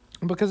that.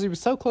 Because he was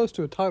so close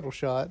to a title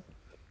shot,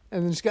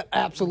 and then just got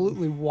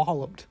absolutely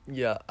walloped.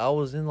 Yeah, I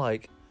was in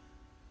like,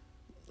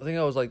 I think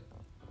I was like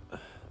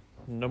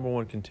number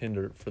 1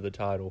 contender for the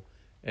title.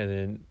 And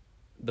then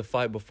the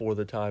fight before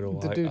the title,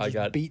 The dude I just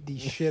got beat the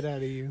shit out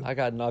of you. I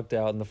got knocked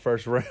out in the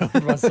first round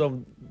by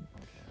some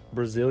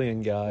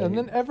Brazilian guy. And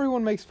then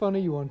everyone makes fun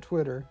of you on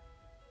Twitter.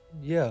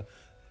 Yeah.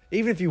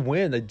 Even if you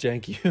win, they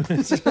jank you.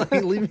 It's like,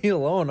 leave me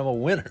alone. I'm a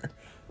winner.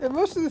 And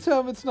most of the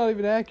time, it's not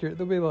even accurate.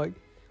 They'll be like,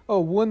 oh,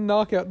 1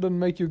 knockout doesn't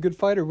make you a good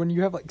fighter when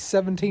you have like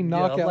 17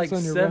 knockouts I'm like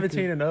on your 17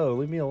 record. and 0.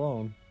 Leave me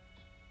alone.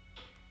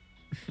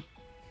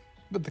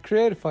 But the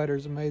creative fighter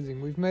is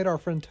amazing. We've made our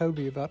friend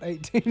Toby about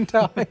 18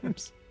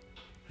 times.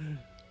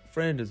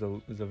 Friend is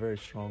a very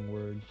strong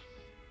word.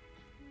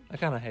 I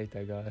kind of hate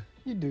that guy.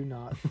 You do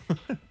not.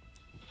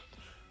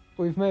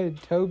 We've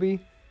made Toby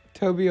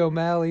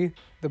O'Malley,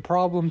 the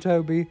problem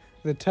Toby,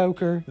 the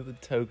Toker. The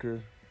Toker,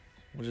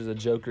 which is a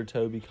Joker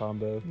Toby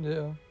combo.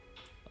 Yeah.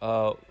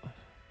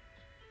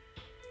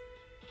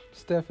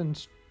 Stephen,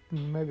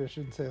 maybe I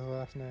shouldn't say the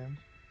last name.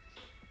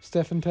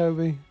 Stephen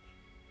Toby,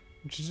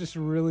 which is just a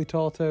really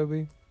tall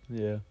Toby.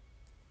 Yeah.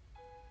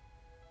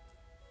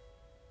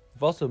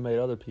 We've also made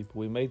other people.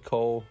 We made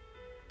Cole,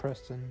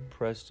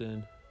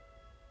 Preston.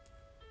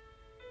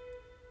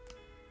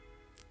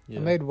 Yeah.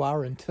 I made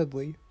Wyron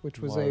Tidley, which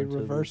was a Wyron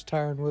reverse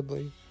Tyron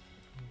Woodley.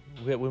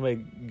 We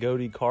made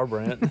Goaty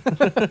Carbrandt.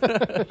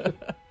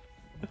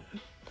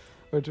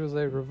 Which was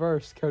a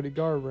reverse Cody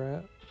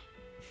Garbrandt.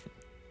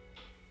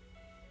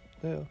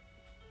 Yeah.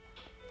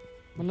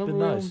 My number Been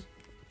nice. 1.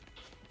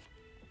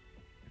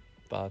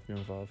 5, you're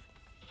on 5.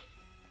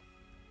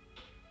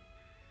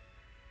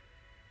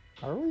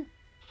 Are we?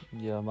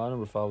 Yeah, my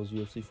number 5 was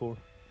UFC 4.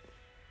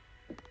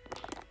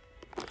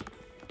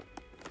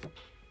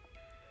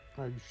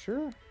 Are you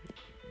sure?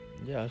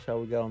 Yeah, that's how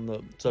we got on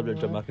the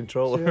subject of my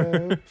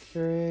controller. 2,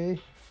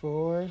 3,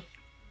 4.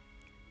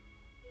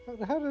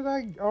 How did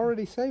I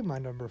already say my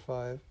number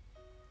 5?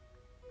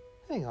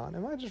 Hang on,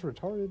 am I just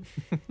retarded?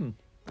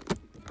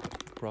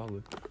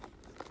 Probably.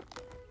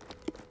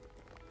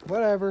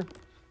 Whatever.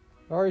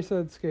 I already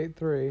said Skate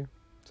 3,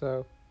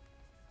 so.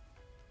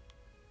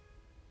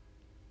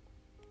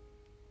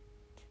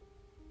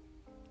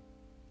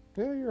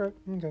 Yeah, you're right.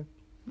 Okay.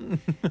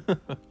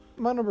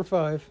 My number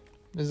 5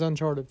 is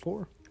Uncharted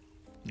 4.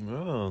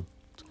 Oh,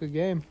 It's a good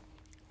game.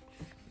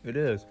 it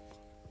is.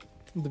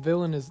 The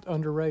villain is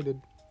underrated.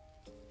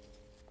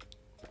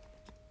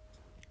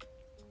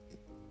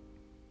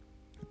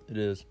 It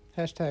is.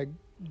 Hashtag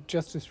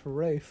justice for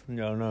Rafe.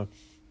 No, no.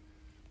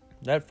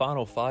 That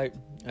final fight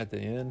at the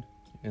end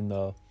in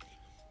the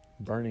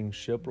burning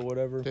ship or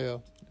whatever Yeah.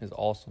 is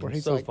awesome. Where It's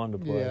he's so like, fun to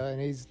play. Yeah,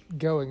 and he's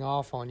going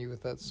off on you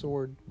with that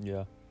sword.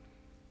 Yeah.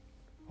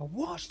 A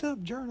washed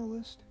up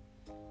journalist.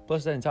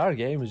 Plus, that entire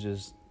game is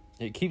just,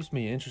 it keeps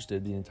me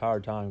interested the entire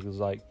time because,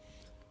 like,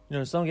 you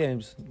know, some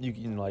games you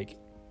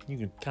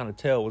can kind of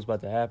tell what's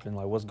about to happen,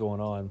 like what's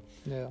going on.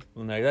 Yeah.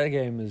 And like, that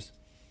game is,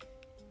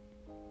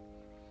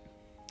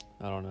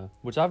 I don't know.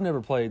 Which I've never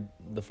played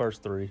the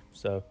first 3,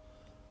 so.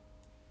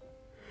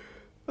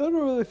 I don't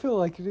really feel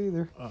like it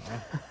either.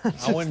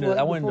 I went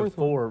into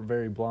 4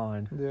 very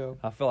blind. Yeah.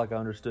 I felt like I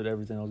understood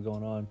everything that was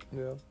going on.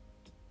 Yeah.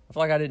 I feel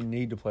like I didn't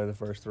need to play the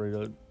first 3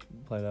 to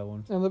play that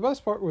one. And the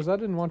best part was I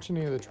didn't watch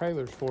any of the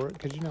trailers for it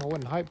because, you know, I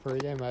wasn't hyped for a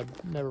game. I'd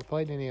never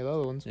played any of the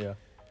other ones. Yeah.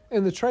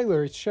 In the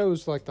trailer, it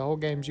shows like the whole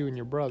game's you and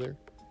your brother.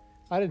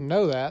 I didn't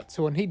know that,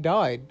 so when he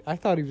died, I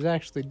thought he was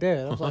actually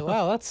dead. I was like,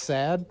 wow, that's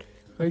sad.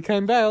 When he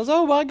came back, I was,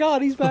 oh my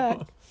god, he's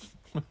back.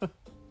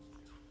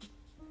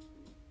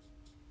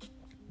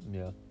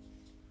 Yeah.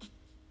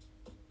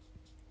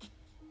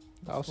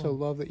 I also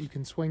love that you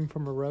can swing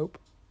from a rope.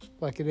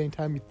 Like at any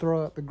time you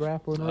throw out the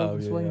grappling rope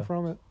and swing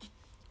from it.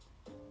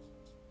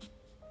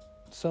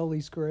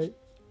 Sully's great.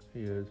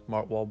 He is.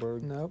 Mark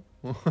Wahlberg. Nope.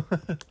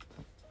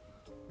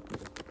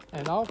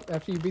 And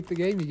after you beat the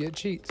game, you get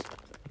cheats.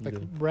 Like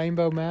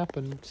rainbow map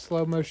and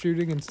slow-mo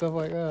shooting and stuff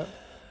like that.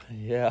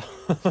 Yeah.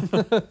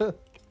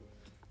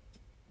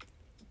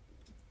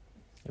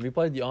 Have you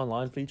played the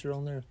online feature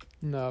on there?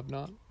 No, I've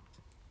not.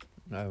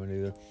 I haven't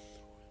either.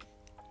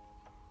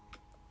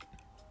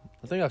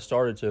 I think I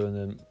started to, and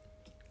then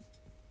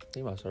I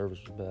think my service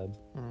was bad.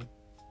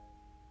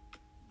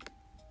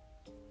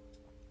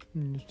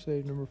 You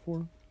say number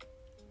 4?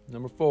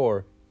 Number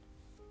 4.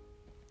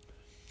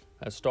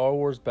 That's Star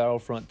Wars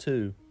Battlefront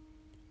 2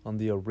 on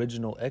the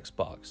original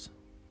Xbox.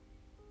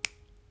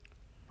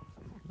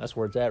 That's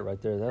where it's at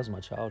right there. That was my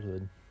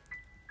childhood.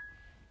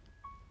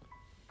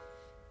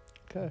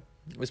 Okay.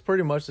 It's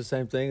pretty much the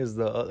same thing as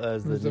the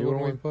newer one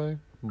we one, play?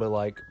 but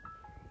like,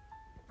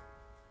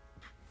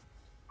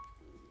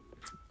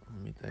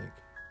 let me think.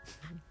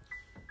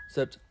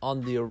 Except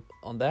on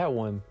that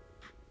one,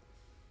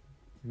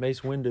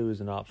 Mace Windu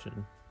is an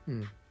option,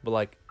 but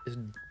like it's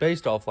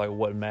based off like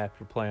what map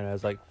you're playing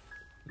as. Like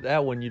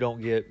that one, you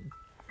don't get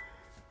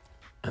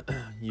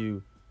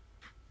you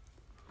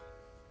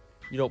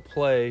don't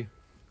play,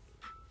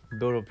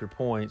 build up your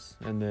points,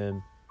 and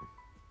then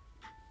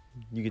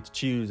you get to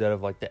choose out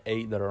of like the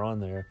 8 that are on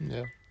there.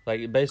 Yeah.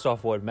 Like based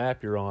off what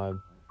map you're on,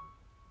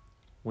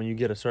 when you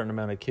get a certain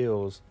amount of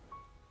kills,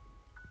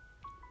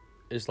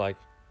 it's like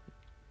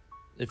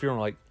if you're on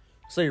like,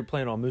 say you're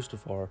playing on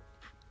Mustafar,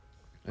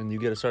 and you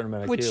get a certain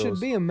amount of Which kills. should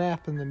be a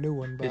map in the new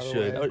one, by It the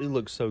should. way. Oh, it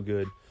looks so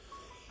good.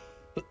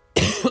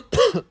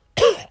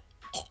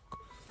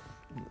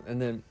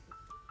 And then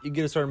you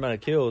get a certain amount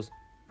of kills,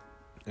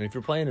 and if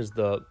you're playing as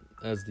the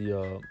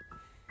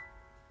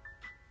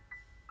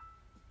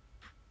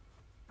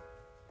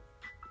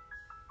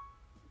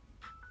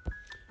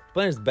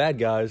playing as the bad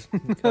guys,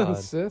 God,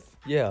 Sith?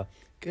 yeah,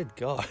 good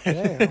God.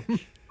 Damn.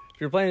 If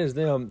you're playing as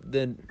them,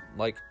 then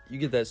like you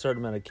get that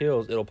certain amount of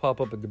kills, it'll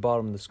pop up at the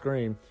bottom of the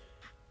screen.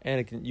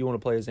 Anakin, you want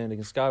to play as Anakin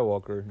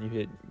Skywalker. You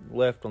hit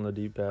left on the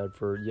D-pad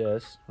for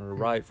yes, or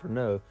right for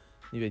no.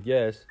 You hit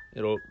yes,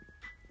 it'll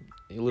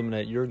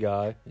eliminate your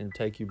guy and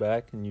take you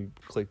back, and you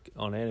click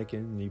on Anakin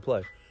and you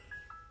play.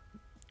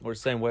 Or the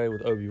same way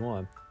with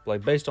Obi-Wan.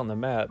 Like based on the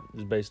map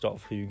is based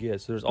off who you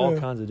get. So there's all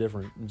kinds of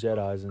different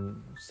Jedis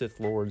and Sith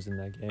Lords in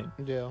that game.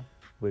 Yeah.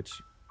 Which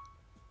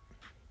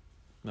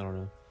I don't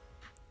know.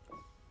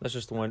 That's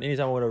just the one.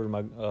 Anytime I went over to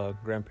my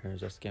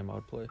grandparents, that's the game I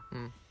would play.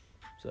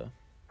 So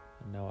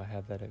and now I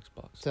have that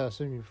Xbox. So I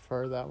assume you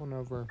prefer that one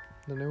over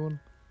the new one?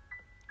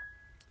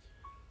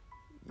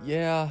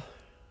 Yeah.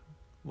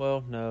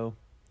 Well, no.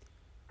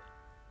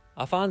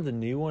 I find the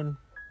new one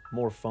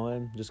more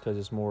fun just because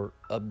it's more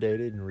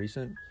updated and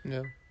recent.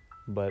 Yeah.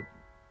 But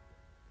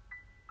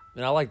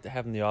and I like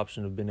having the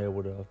option of being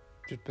able to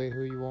Just be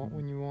who you want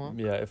when you want.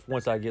 yeah, if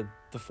once I get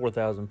the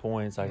 4,000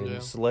 points, I can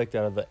select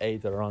out of the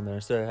 8 that are on there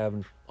instead of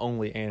having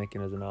only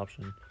Anakin as an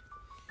option.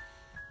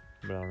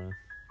 But I don't know.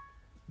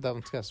 That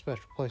one's got a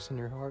special place in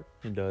your heart.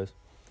 It does.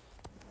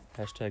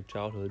 Hashtag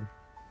childhood.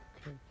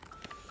 Okay.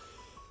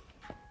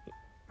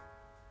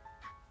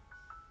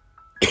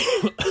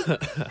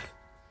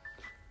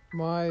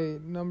 My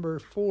number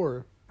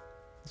 4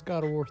 is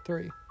God of War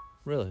 3.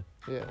 Really?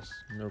 Yes.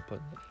 Never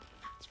played that.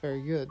 It's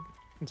very good.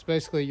 It's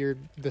basically you're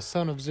the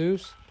son of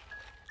Zeus,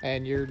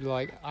 and you're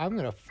like, I'm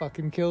gonna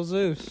fucking kill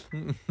Zeus.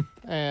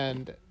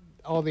 And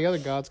all the other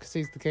gods, because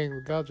he's the king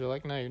of the gods, are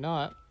like, no, you're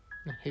not.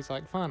 And he's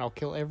like, fine, I'll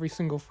kill every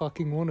single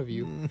fucking one of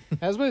you.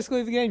 That's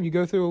basically the game. You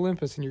go through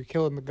Olympus and you're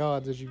killing the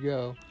gods as you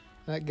go.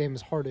 That game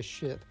is hard as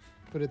shit,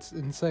 but it's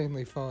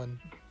insanely fun.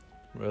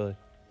 Really?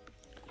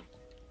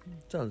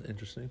 Sounds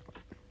interesting.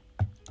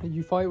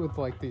 You fight with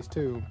like these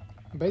two,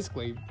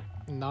 basically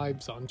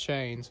knives on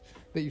chains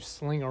that you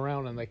sling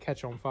around and they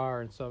catch on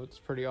fire and stuff. It's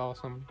pretty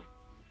awesome.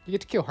 You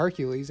get to kill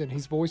Hercules, and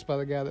he's voiced by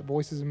the guy that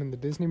voices him in the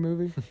Disney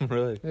movie.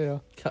 Really? Yeah.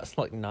 That's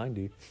like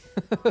 90.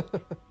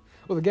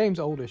 Well, the game's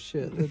old as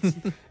shit.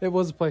 It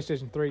was a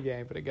PlayStation 3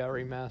 game, but it got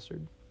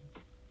remastered.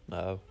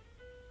 Oh,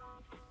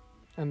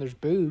 And there's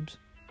boobs.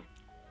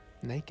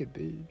 Naked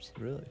boobs.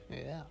 really?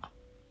 Yeah.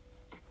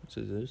 What's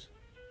Zeus?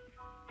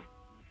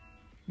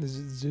 Is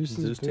it Zeus's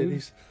Zeus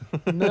boobs?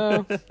 titties?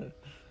 No.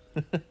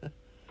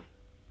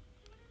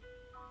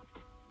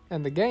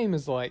 And the game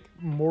is like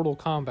Mortal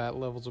Kombat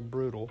levels of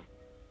brutal.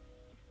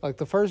 Like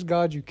the first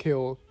god you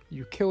kill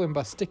him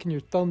by sticking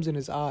your thumbs in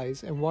his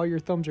eyes, and while your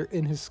thumbs are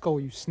in his skull,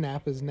 you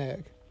snap his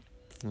neck.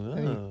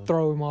 And you Oh.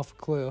 throw him off a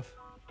cliff.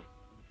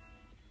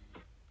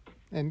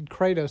 And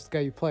Kratos, the guy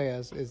you play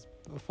as, is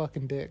a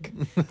fucking dick.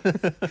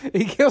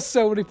 He kills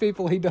so many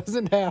people he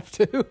doesn't have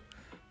to.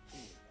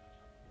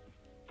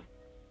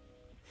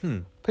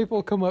 People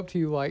will come up to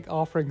you like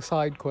offering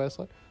side quests,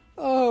 like,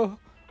 oh,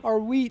 our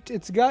wheat,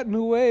 it's gotten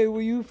away.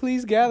 Will you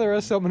please gather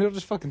us some? And he'll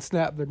just fucking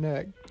snap their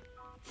neck.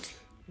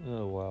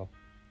 Oh, wow.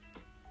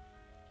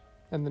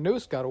 And the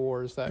newest God of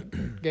War is that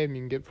game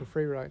you can get for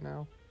free right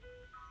now.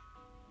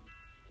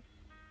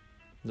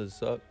 Does it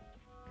suck?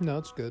 No,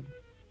 it's good.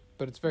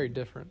 But it's very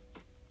different.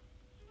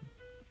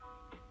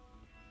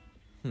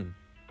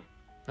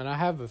 And I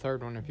have the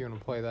third one if you want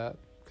to play that.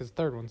 Because the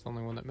third one's the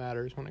only one that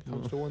matters when it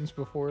comes to ones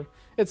before.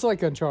 It's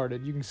like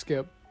Uncharted. You can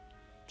skip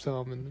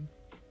some. And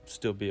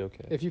Still be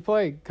okay. if you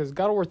play, because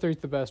God of War 3 is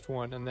the best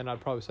one. And then I'd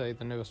probably say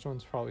the newest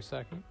one's probably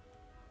second.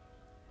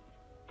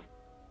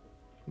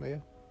 But yeah.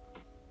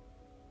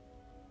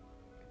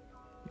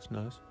 It's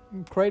nice.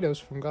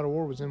 Kratos from God of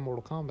War was in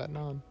Mortal Kombat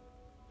 9.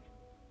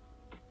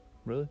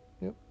 Really?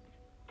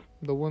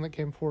 The one that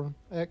came for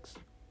X.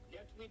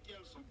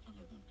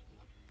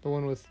 The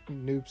one with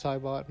Noob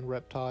Saibot and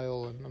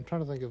Reptile, and I'm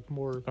trying to think of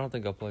more. I don't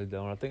think I played that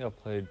one. I think I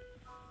played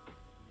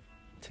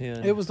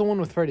 10. It was the one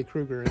with Freddy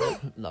Krueger in it.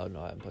 No,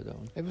 I haven't played that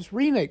one. It was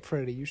Remake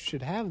Freddy. You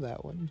should have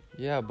that one.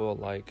 Yeah, but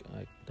like,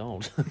 I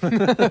don't.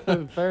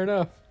 Fair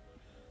enough.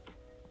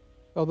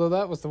 Although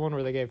that was the one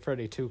where they gave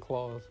Freddy 2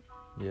 claws.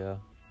 Yeah.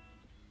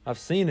 I've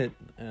seen it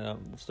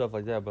and stuff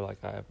like that, but like,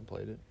 I haven't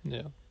played it. Yeah.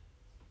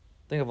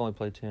 I think I've only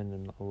played 10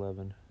 and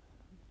 11.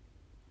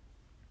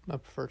 I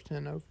prefer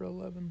 10 over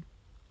 11.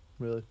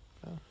 Really?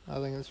 I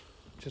think it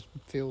just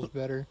feels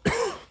better.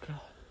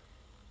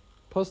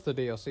 Plus, the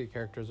DLC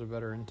characters are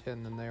better in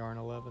 10 than they are in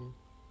 11.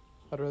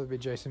 I'd rather be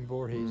Jason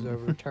Voorhees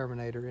over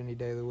Terminator any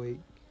day of the week.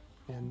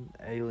 And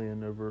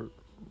Alien over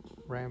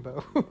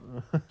Rambo.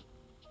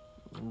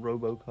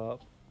 RoboCop.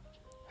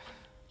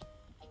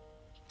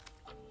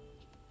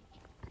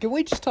 Can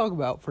we just talk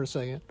about for a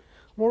second?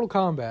 Mortal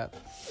Kombat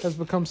has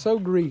become so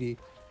greedy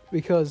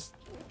because,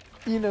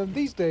 you know,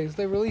 these days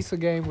they release a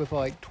game with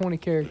like 20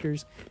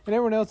 characters and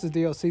everyone else is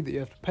DLC that you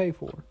have to pay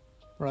for,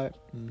 right?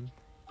 Mm.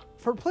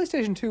 For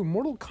PlayStation 2,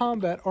 Mortal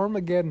Kombat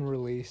Armageddon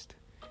released,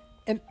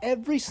 and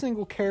every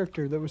single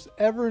character that was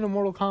ever in a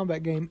Mortal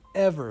Kombat game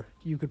ever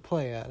you could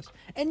play as.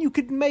 And you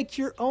could make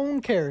your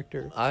own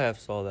character. I have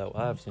seen that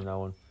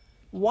one.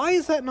 Why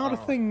is that not a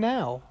thing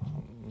now?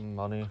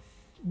 Money.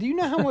 Do you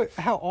know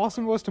how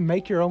awesome it was to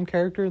make your own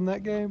character in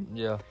that game?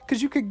 Yeah.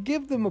 Because you could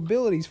give them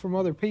abilities from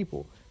other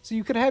people. So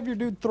you could have your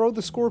dude throw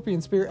the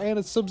Scorpion Spear and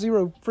a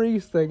Sub-Zero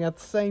freeze thing at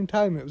the same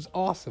time. It was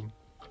awesome.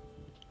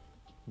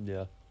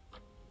 Yeah.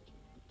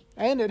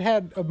 And it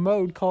had a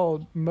mode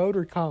called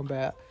Motor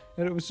Combat.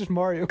 And it was just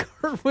Mario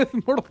Kart with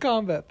Mortal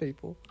Kombat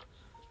people.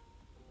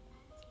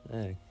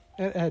 Dang.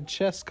 And it had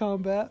chess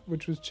combat,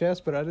 which was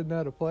chess, but I didn't know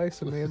how to play.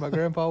 So me and my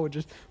grandpa would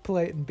just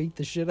play it and beat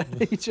the shit out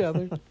of each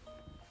other.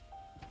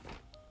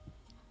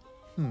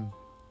 No,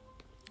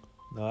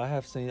 I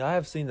have seen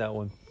that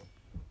one.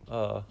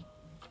 I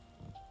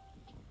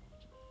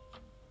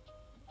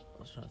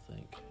was trying to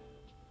think.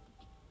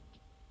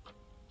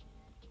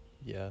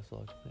 Yeah, that's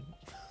all I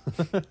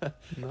can think.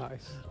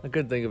 Nice. I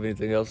couldn't think of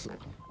anything else.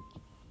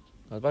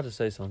 I was about to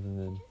say something,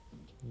 then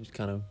you just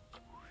kind of.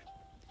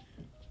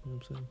 You know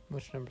what I'm saying?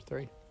 What's number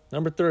 3?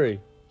 Number 3.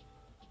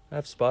 I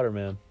have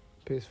Spider-Man.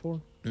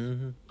 PS4.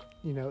 Mm-hmm.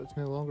 You know, it's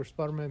no longer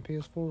Spider-Man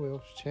PS4. We'll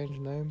just change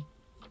the name.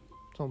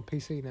 It's on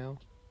PC now.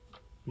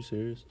 You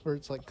serious? Or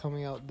it's like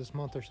coming out this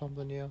month or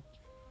something, yeah.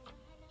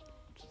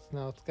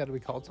 No, it's got to be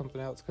called something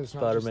else because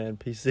Spider-Man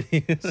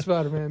PC.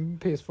 Spider-Man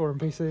PS4 and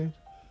PC.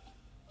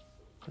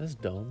 That's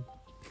dumb.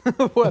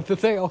 What? Did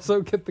they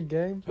also get the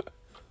game?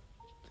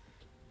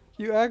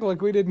 You act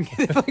like we didn't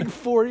get it like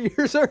 4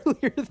 years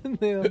earlier than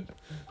them.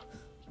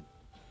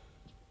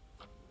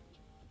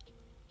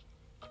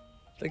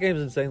 That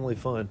game's insanely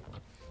fun.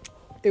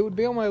 It would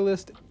be on my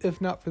list if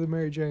not for the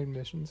Mary Jane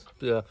missions.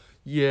 Yeah.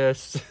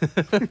 Yes.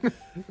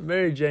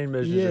 Mary Jane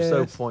missions are so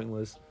Yes.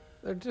 pointless.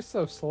 They're just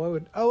so slow.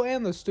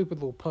 And those stupid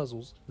little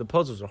puzzles. The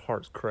puzzles are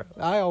hard as crap.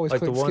 I always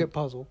Like the click one- skip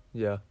puzzle.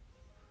 Yeah.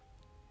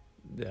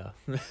 Yeah.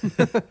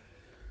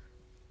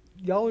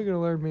 Y'all are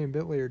gonna learn me and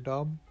Bentley are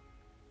dumb.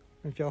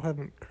 If y'all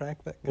haven't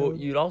cracked that Well, code.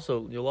 you'll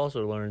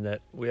also learn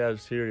that we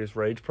have serious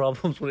rage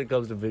problems when it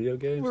comes to video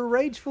games. We're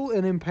rageful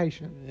and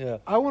impatient. Yeah.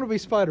 I want to be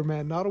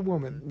Spider-Man, not a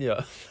woman.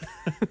 Yeah.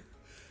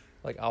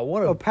 Like I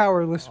want A to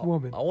powerless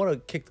woman. I want to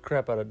kick the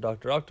crap out of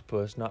Dr.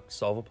 Octopus, not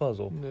solve a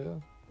puzzle. Yeah.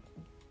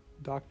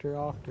 Dr.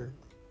 Octor.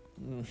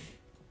 Mm.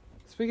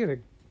 Speaking of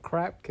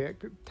crap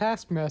kick,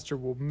 Taskmaster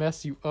will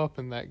mess you up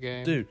in that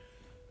game. Dude,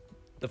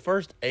 the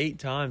first 8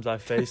 times I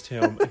faced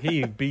him,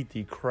 he beat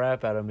the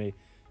crap out of me.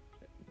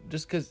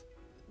 Just because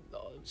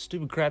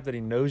stupid crap that he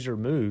knows your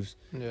moves.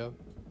 Yeah.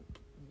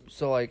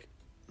 So, like,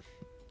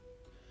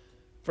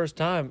 first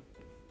time,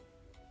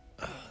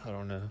 I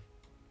don't know.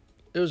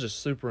 It was just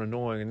super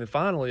annoying. And then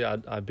finally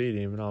I beat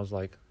him, and I was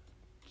like,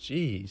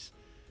 jeez.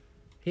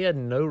 He had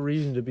no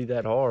reason to be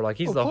that hard. Like,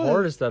 he's Well, the plus,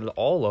 hardest out of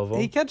all of them.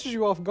 He catches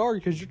you off guard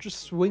because you're just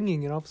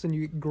swinging and all of a sudden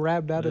you get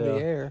grabbed out of the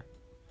Yeah. air.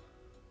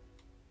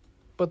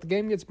 But the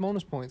game gets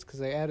bonus points because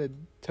they added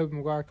Tobey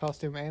Maguire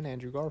costume and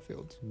Andrew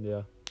Garfield's.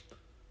 Yeah.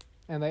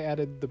 And they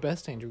added the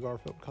best Andrew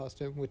Garfield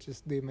costume, which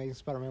is the Amazing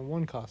Spider-Man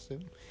 1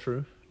 costume.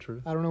 True.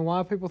 I don't know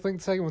why people think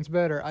the second one's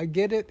better. I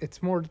get it.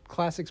 It's more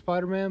classic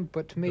Spider-Man,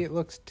 but to me it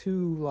looks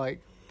too,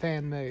 like,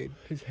 fan-made.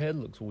 His head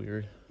looks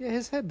weird. Yeah,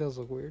 his head does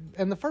look weird.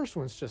 And the first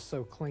one's just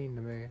so clean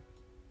to me.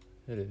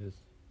 It is.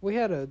 We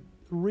had a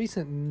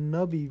recent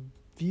nubby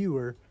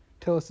viewer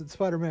tell us that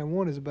Spider-Man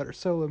 1 is a better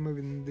solo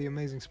movie than The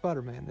Amazing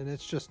Spider-Man, and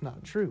it's just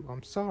not true.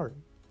 I'm sorry.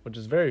 Which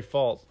is very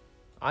false.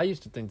 I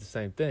used to think the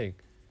same thing.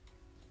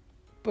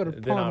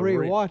 But Then upon I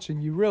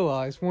rewatching, you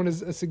realize one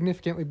is a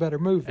significantly better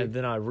movie. And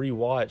then I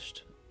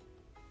rewatched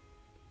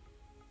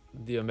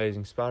The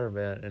Amazing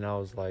Spider-Man, and I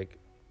was like,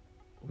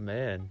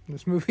 man,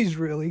 This movie's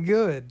really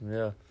good.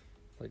 yeah.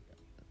 Like,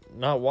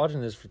 not watching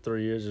this for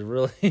 3 years is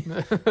really...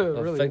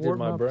 Really affected warped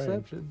my brain.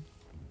 perception.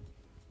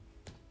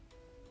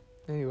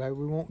 Anyway,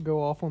 we won't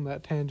go off on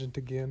that tangent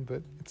again,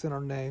 but it's in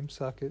our name.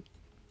 Suck it.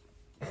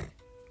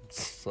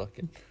 Suck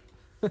it.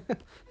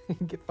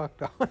 Get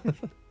fucked on.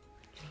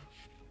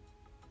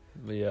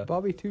 But yeah,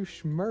 Bobby Two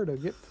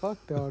Schmurda, get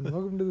fucked on.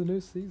 Welcome to the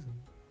new season.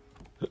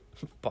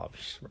 Bobby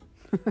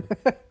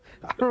Schmurda.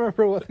 I don't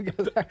remember what the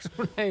guy's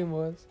actual name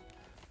was.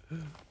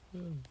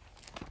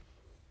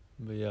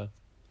 But yeah,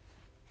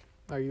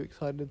 Are you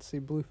excited to see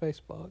Blueface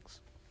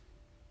Box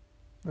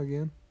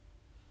again?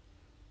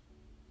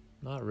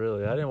 not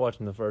really. I didn't watch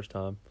him the first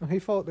time. He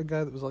fought the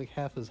guy that was like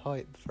half his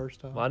height the first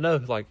time. Well,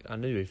 I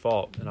knew he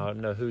fought, and I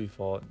know who he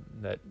fought,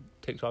 that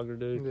TikToker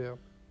dude, Yeah,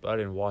 but I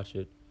didn't watch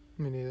it.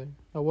 me neither.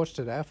 I watched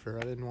it after.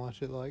 I didn't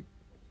watch it like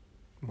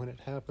when it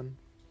happened.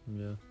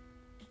 Yeah.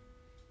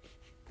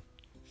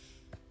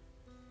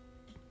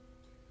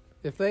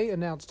 If they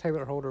announced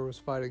Taylor Holder was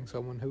fighting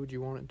someone, who would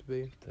you want it to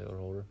be? Taylor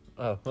Holder.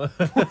 Oh.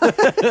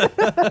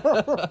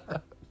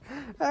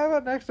 How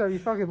about next time you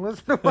fucking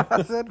listen to what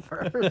I said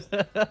first?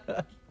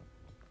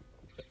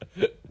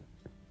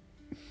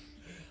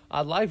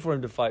 I'd like for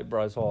him to fight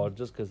Bryce Hall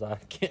just because I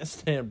can't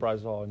stand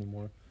Bryce Hall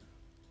anymore.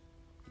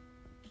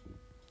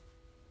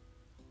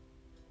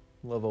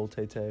 Love old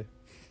Tay-Tay.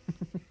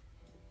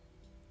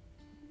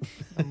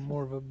 I'm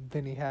more of a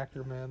Benny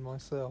Hacker man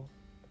myself.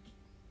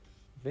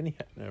 Vinny,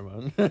 never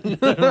mind.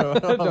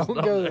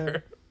 Don't go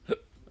there.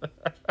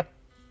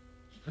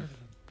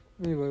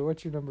 Anyway,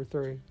 what's your number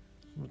 3?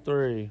 Number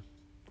 3.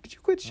 Could you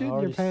quit shitting your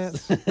already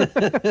pants?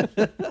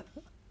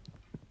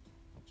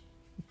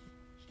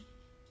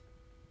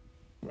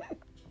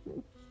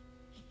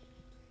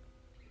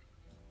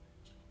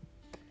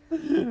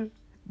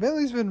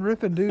 Bentley's been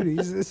ripping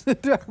duties this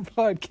entire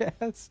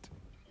podcast.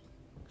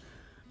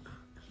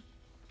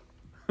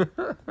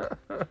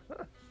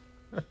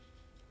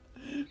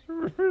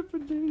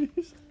 Ripping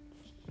duties.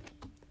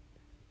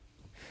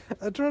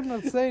 I tried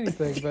not to say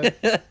anything, but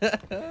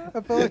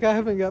I feel like I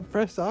haven't got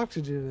pressed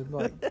oxygen in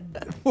like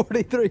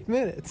 43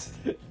 minutes.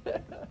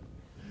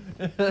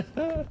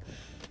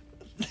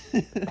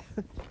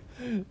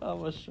 Oh,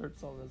 my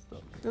shirt's all messed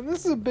up. And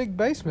this is a big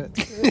basement.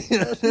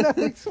 There's no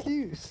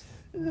excuse.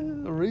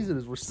 The reason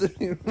is we're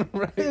sitting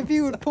right. If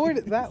you would point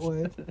it that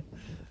way.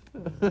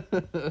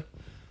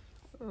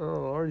 Oh,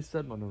 I already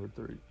said my number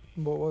 3.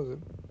 What was it?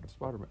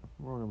 Spider-Man.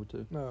 We're on number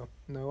 2. No,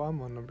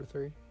 I'm on number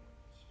 3.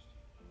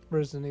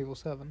 Resident Evil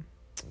 7.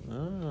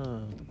 Ah,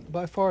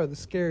 By far the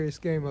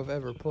scariest game I've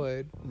ever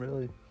played.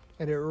 really?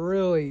 And it'll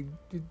really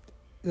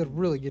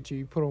get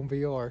you put on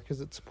VR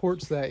because it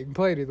supports that. You can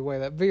play it either way.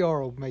 That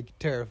VR will make you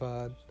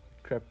terrified.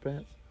 Crap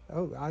pants.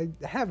 Oh, I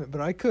haven't, but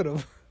I could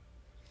have.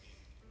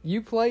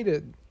 You played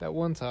it that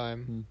one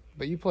time,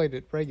 but you played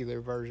it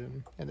regular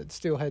version, and it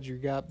still had your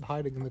guy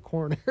hiding in the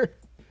corner.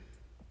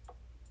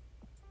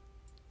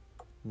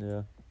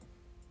 Yeah.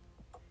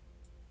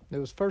 It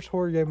was the first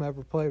horror game I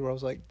ever played where I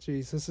was like,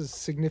 geez, this is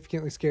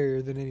significantly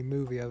scarier than any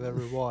movie I've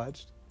ever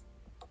watched.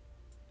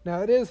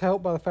 Now, it is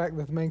helped by the fact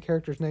that the main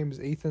character's name is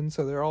Ethan,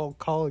 so they're all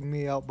calling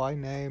me out by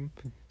name,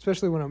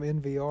 especially when I'm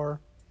in VR.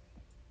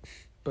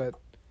 But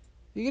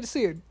you get to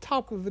see the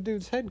top of the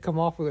dude's head come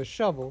off with a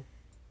shovel.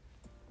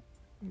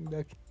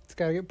 It's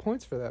got to get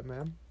points for that,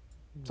 man.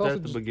 It's Is that also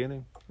at the just-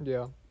 beginning?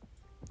 Yeah.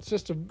 It's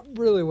just a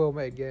really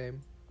well-made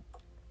game.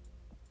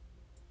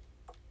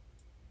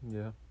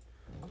 Yeah.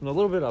 From the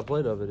little bit I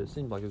played of it, it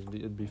seemed like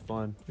it'd be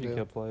fun if you Yeah.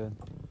 kept playing.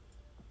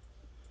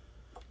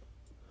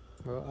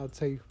 Well, I'd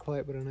say you can play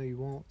it, but I know you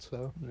won't,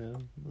 so.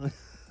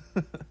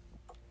 Yeah.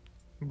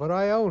 But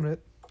I own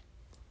it.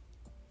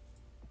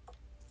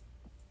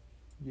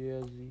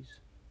 Yeah, Z's.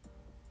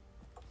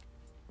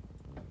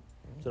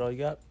 Is that all you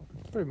got?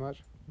 Pretty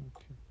much.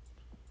 Okay.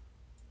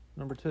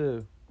 Number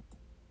 2.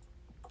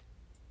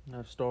 I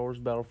have Star Wars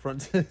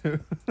Battlefront 2.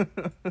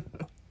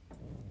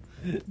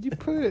 You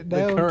put it The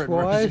down current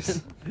twice.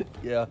 version.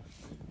 Yeah.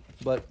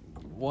 But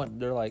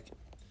they're like,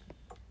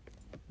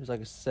 there's like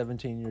a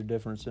 17-year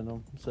difference in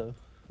them. So,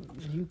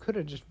 You could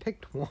have just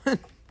picked one.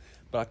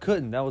 but I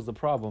couldn't. That was the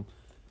problem.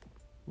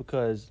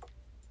 Because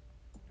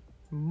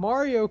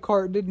Mario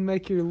Kart didn't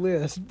make your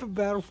list, but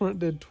Battlefront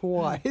did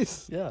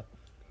twice. yeah,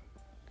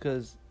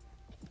 because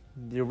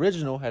the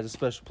original has a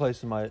special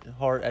place in my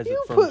heart as You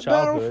it from put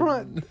childhood.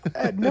 Battlefront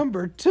at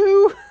number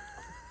 2?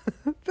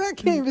 That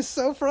game is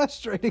so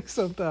frustrating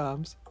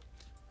sometimes.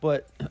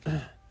 But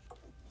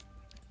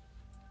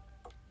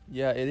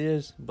yeah, it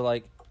is. But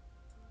like,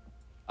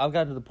 I've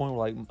gotten to the point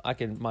where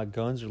like my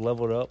guns are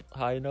leveled up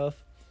high enough,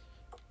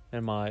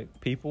 and my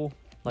people,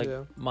 like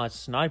Yeah. my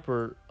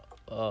sniper,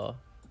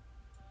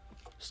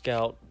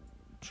 scout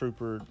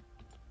trooper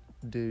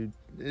dude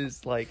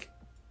is like,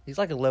 he's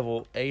like a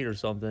level 8 or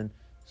something.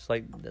 It's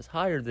like that's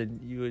higher than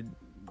you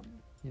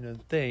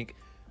would, think.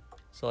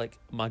 So like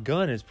my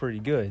gun is pretty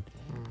good.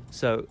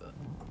 So,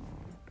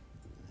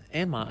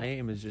 and my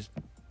aim is just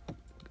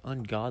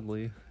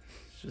ungodly.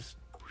 It's just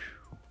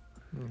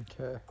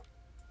Okay.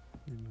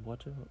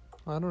 watch out.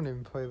 I don't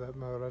even play that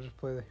mode. I just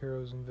play the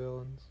heroes and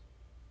villains.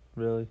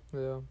 Really,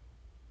 Yeah.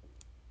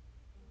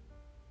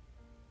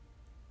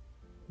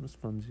 it's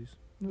funsies.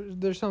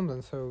 There's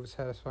something so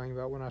satisfying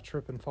about when I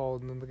trip and fall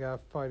and then the guy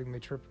fighting me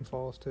trip and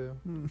falls too.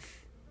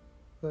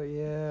 But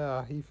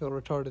yeah, you feel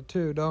retarded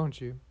too,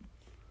 don't you?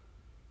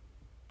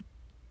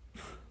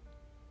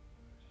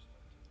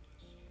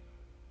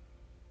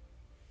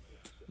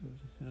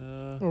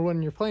 Or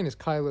when you're playing as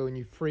Kylo and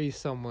you freeze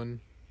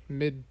someone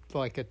mid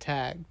like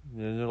attack.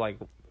 Yeah, they're like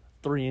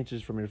 3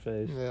 inches from your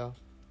face. Yeah.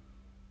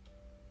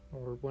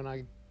 Or when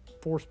I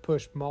force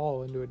pushed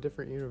Maul into a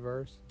different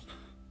universe.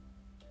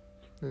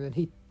 And then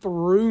he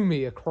threw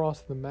me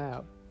across the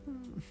map.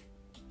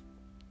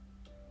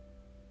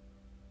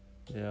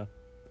 Yeah.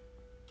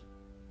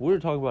 We were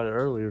talking about it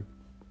earlier.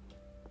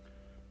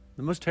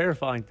 The most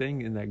terrifying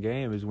thing in that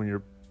game is when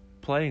you're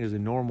playing as a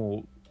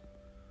normal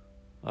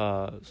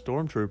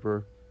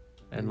stormtrooper,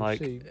 and You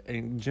see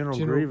and General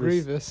General Grievous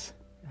Grievous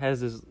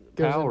has this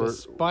goes power into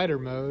spider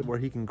mode. where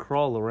he can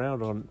crawl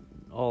around on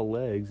all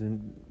legs,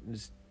 and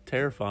it's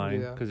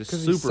terrifying because it's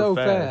super he's so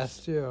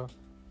fast. Yeah.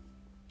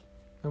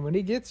 And when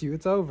he gets you,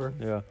 it's over.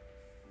 Yeah.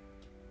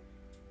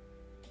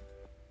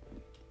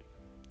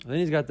 And then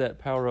he's got that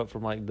power up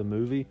from like the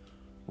movie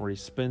where he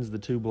spins the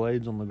 2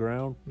 blades on the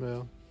ground.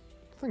 Yeah.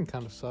 Thing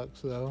kind of sucks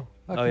though.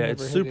 I Oh, can yeah, never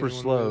it's hit super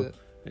anyone slow. with it.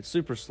 It's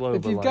super slow,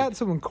 If but you've like, got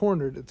someone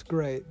cornered, it's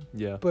great.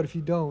 yeah, But if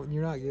you don't,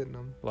 you're not getting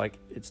them. like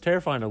it's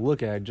terrifying to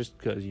look at just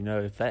because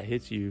if that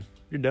hits you,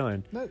 you're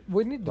done.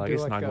 We need to Like, do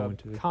it's like not a going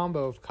to.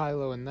 combo of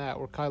Kylo and that,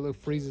 where Kylo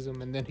freezes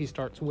him and then he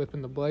starts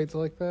whipping the blades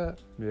like that.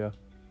 Yeah.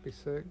 Be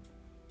sick.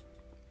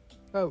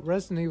 Oh,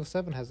 Resident Evil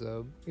 7 has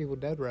a Evil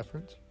Dead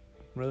reference.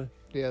 Really?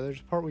 Yeah, there's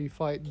a part where you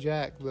fight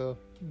Jack, the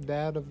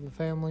dad of the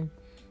family,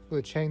 with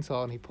a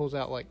chainsaw, and he pulls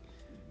out like,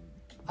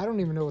 I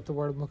don't even know what the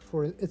word I'm looking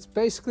for is. It's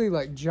basically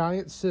like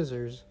giant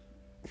scissors,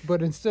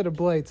 but instead of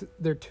blades,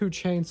 they're 2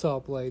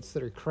 chainsaw blades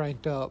that are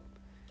cranked up.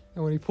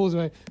 And when he pulls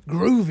them out,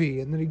 groovy,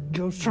 and then he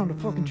goes trying to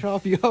fucking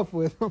chop you up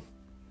with them.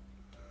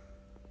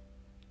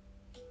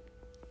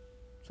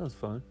 Sounds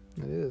fun.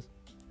 It is.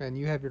 And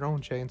you have your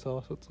own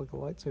chainsaw, so it's like a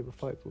lightsaber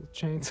fight but with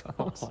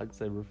chainsaws.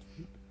 Lightsaber.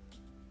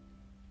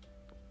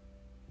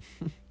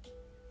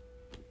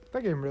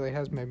 That game really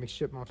has made me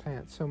shit my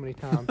pants so many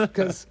times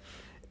because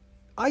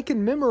I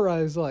can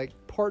memorize like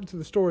parts of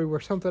the story where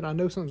I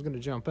know something's going to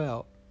jump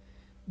out,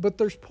 but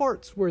there's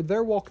parts where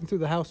they're walking through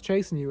the house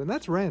chasing you, and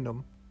that's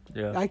random.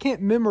 Yeah. I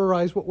can't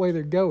memorize what way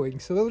they're going,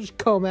 so they'll just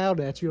come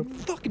out at you.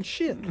 Fucking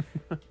shit.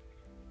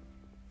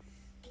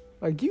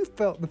 Like, you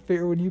felt the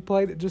fear when you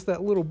played it just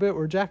that little bit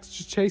where Jack's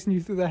just chasing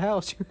you through the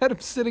house. You had him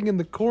sitting in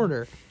the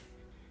corner.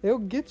 It'll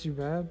get you,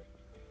 man.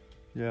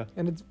 Yeah.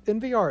 And it's in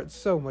VR, it's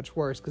so much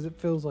worse because it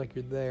feels like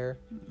you're there.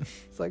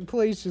 It's like,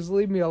 please just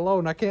leave me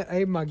alone. I can't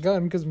aim my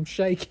gun because I'm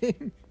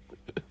shaking.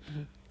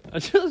 I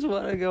just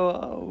want to go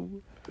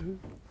home.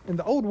 And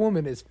the old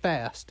woman is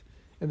fast.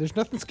 And there's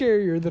nothing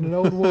scarier than an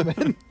old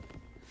woman.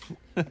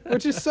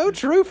 Which is so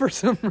true for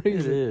some It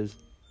reason. is.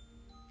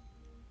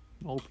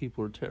 Old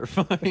people are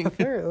terrifying.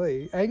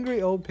 Apparently,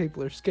 angry old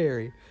people are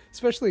scary,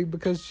 especially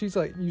because she's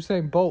like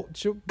Usain Bolt.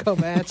 She'll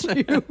come at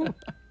you.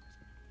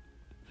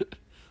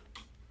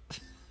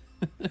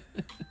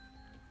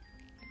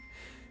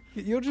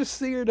 You'll just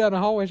see her down the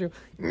hallway. She'll,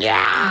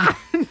 yeah,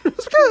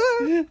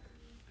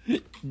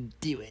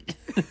 Do it.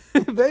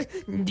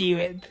 do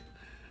it.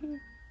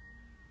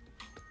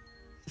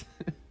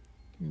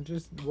 You're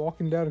just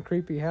walking down a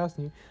creepy house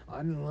and you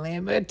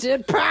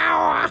unlimited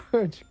power.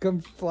 And she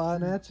comes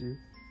flying at you.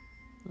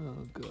 Oh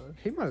god,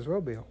 he might as well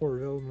be a horror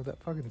villain with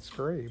that fucking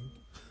scream.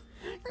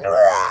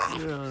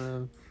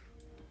 Yeah.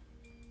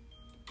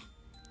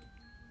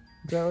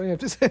 Is that what you have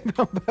to say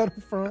about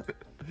Battlefront?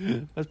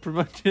 That's pretty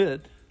much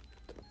it.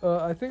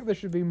 I think there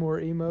should be more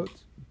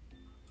emotes.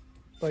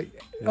 Like,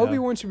 Yeah.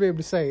 Obi-Wan should be able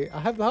to say, I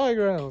have the high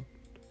ground.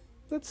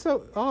 That's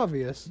so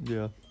obvious.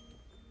 Yeah.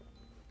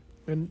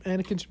 And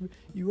Anakin should be,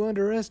 you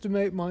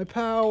underestimate my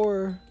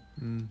power.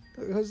 Mm.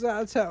 Because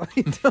that's how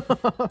he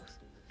talks.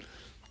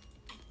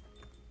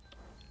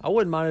 I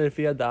wouldn't mind it if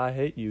he had the I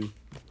hate you.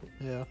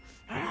 Yeah.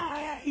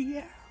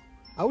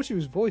 I wish he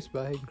was voiced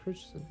by Hayden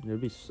Christensen. It'd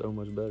be so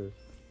much better.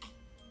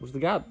 Was the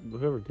guy,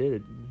 whoever did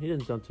it, he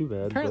didn't sound too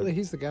bad. Apparently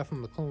he's the guy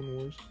from the Clone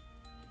Wars.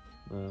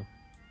 Yeah,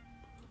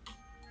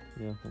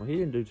 well, he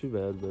didn't do too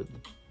bad, but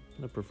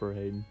I prefer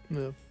Hayden.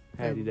 No.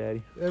 Hattie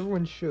Daddy.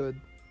 Everyone should.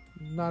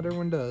 Not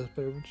everyone does,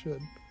 but everyone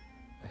should.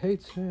 I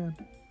hate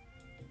sand.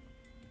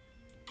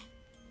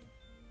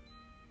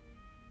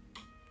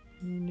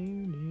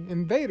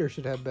 And Vader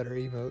should have better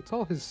emotes.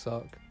 All his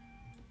suck.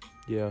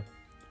 Yeah.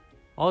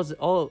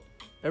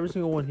 Every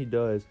single one he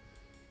does,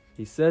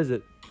 he says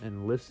it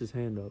and lifts his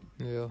hand up.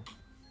 Yeah.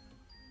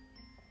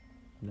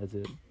 And that's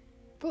it.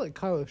 I feel like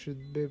Kylo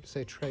should be able to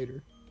say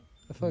traitor.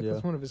 I feel like Yeah.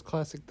 that's one of his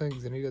classic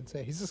things, and he doesn't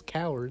say. He says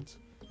cowards,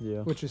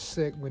 Yeah. which is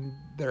sick when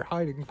they're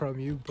hiding from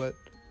you, but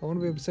I want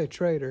to be able to say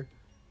traitor.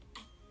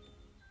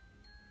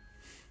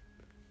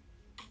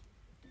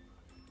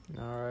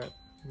 Alright,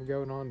 we're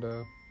going on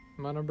to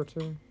my number 2.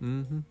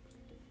 Mm-hmm.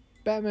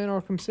 Batman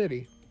Arkham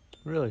City.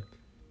 Really?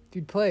 If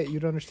you'd play it,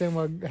 you'd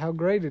understand how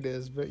great it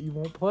is, but you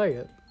won't play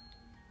it.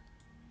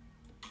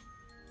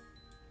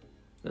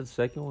 That's the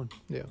second one?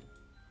 Yeah.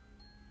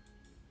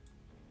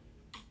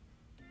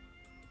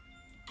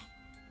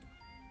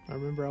 I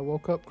remember I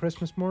woke up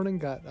Christmas morning,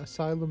 got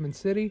Asylum and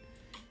City,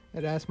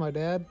 and asked my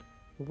dad,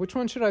 well, which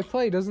one should I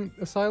play? Doesn't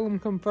Asylum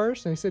come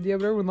first? And he said, yeah,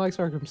 but everyone likes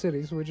Arkham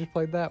City, so we just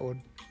played that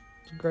one.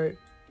 It's great.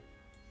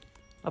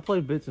 I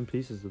played bits and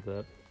pieces of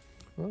that.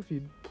 Well, if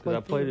you I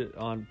played it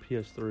on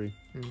PS3.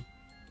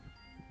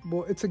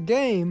 Well, it's a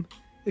game.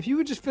 If you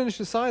would just finish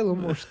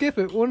Asylum or skip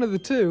it, one of the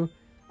two,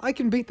 I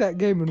can beat that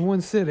game in one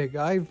sitting.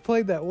 I've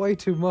played that way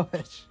too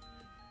much.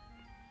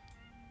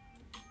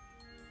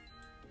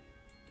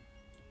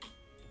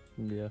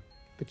 Yeah.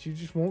 But you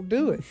just won't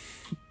do it.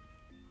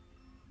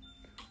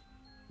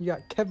 You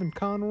got Kevin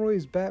Conroy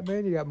as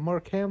Batman. You got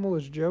Mark Hamill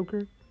as Joker.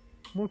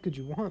 What more could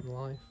you want in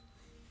life?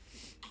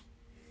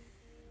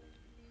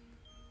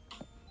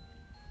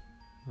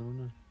 I don't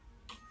know.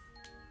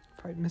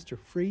 Fight Mr.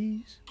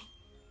 Freeze.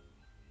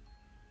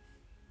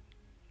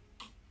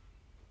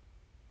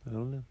 I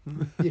don't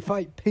know. You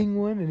fight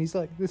Penguin and he's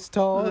like this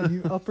tall and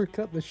you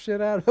uppercut the shit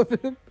out of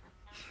him.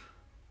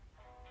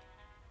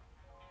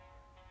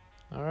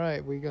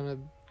 Alright, we gonna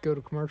go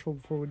to commercial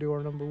before we do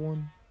our number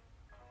 1?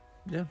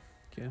 Yeah.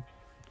 Okay.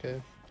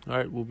 Okay. All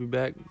right, we'll be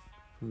back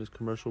from this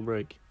commercial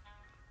break.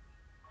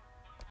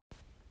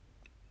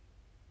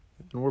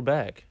 And we're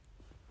back.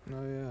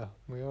 Oh yeah,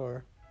 we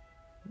are.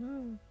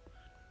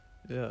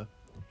 Yeah.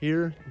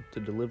 Here to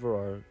deliver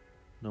our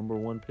number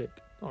 1 pick.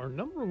 Our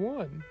number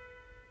 1.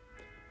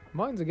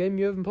 Mine's a game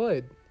you haven't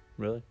played.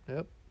 Really?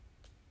 Yep.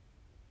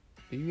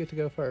 You get to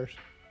go first.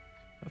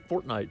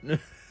 Fortnite.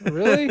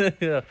 Really?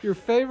 Yeah. Your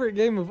favorite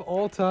game of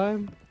all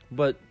time?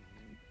 But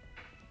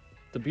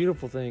the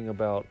beautiful thing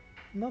about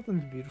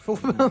Nothing's beautiful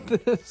about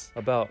this.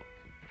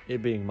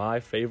 it being my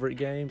favorite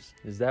games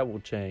is that will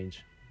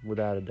change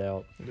without a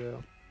doubt. Yeah.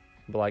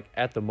 But like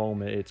at the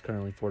moment, it's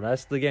currently Fortnite.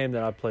 That's the game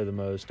that I play the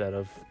most out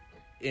of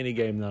any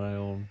game that I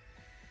own.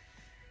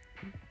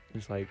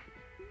 It's like,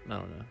 I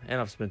don't know. And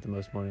I've spent the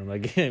most money on that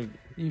game.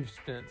 You've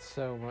spent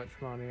so much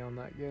money on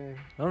that game.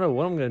 I don't know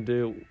what I'm going to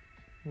do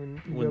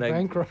When you When go that-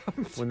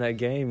 bankrupt. when that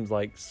game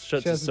like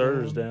shuts the Shuts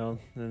servers down.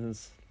 down. And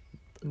it's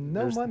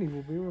No there's money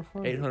will be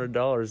refunded.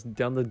 $800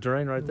 down the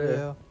drain right there.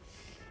 Yeah.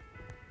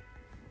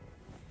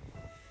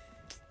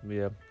 But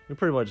yeah, we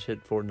pretty much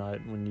hit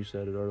Fortnite when you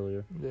said it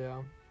earlier.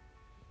 Yeah.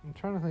 I'm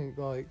trying to think,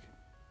 like,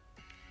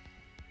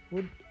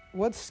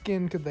 what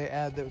skin could they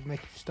add that would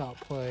make you stop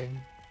playing?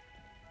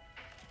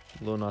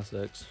 Lil Nas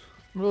X.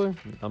 Really?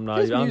 I'm not.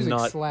 His I'm music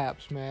not.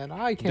 slaps, man.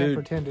 I can't Dude.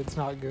 pretend it's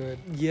not good.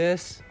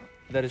 Yes,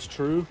 that is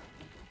true.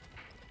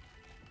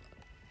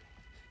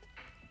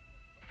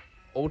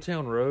 Old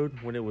Town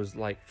Road, when it was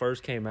like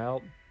first came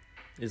out,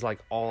 is like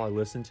all I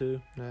listened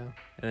to. Yeah.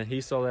 And then he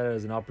saw that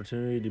as an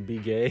opportunity to be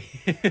gay.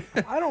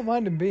 I don't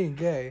mind him being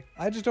gay.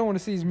 I just don't want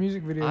to see his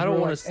music videos I don't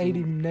where wanna like see- 80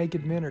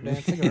 naked men are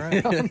dancing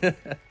around.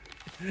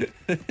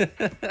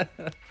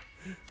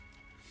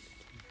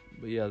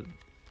 But yeah,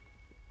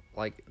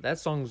 like that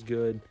song's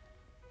good.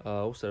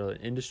 What's that?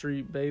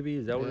 Industry Baby?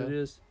 Is that what Yeah. it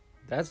is?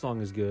 That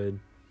song is good.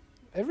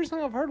 Every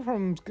song I've heard from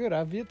him is good.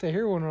 I've yet to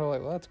hear one where I'm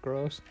like, well, that's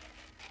gross.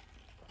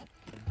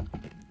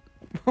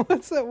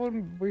 What's that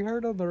one we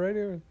heard on the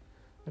radio?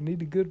 I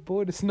need a good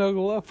boy to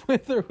snuggle up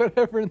with, or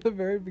whatever, in the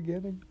very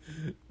beginning.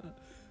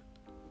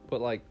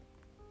 But like,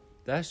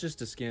 that's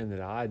just a skin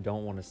that I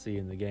don't want to see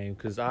in the game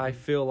because I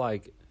feel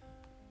like.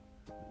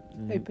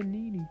 Hey,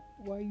 Panini,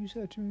 why are you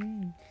such a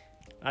meanie?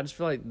 I just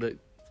feel like the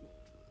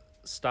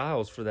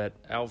styles for that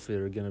outfit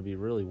are going to be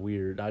really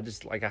weird. I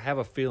have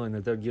a feeling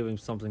that they'll give him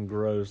something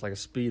gross, like a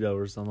Speedo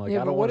or something. Like, Yeah,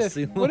 I but don't want to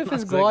see. what if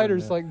his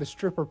glider's like the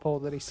stripper pole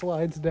that he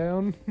slides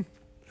down?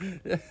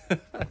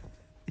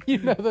 You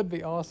know, that'd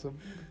be awesome.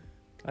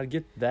 I'd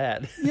get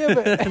that. Yeah,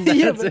 but,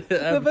 That's it.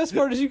 the best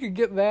part is you could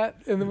get that,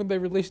 and then when they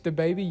release the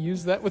baby,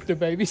 use that with the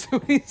baby so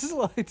he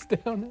slides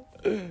down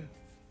it.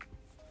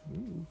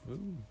 Ooh.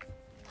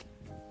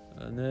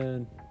 And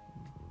then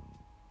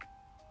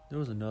there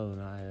was another one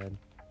I had.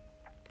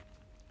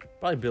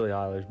 Probably Billie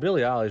Eilish.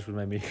 Billie Eilish would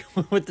make me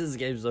with this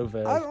game so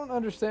fast. I don't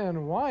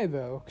understand why,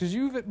 though, because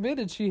you've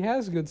admitted she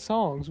has good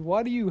songs.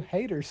 Why do you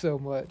hate her so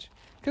much?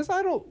 Because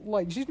I don't,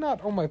 like, she's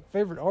not on my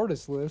favorite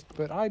artist list,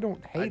 but I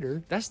don't hate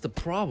her. That's the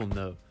problem,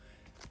 though.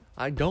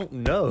 I don't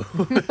know.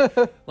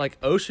 Like,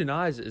 Ocean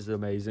Eyes is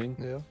amazing.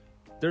 Yeah.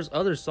 There's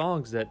other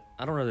songs that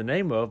I don't know the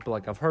name of, but,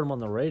 like, I've heard them on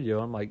the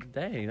radio. I'm like,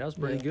 dang, that was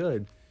pretty Yeah.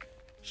 good.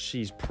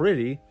 She's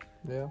pretty.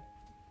 Yeah.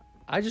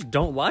 I just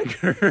don't like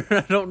her.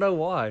 I don't know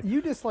why.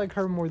 You dislike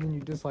her more than you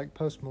dislike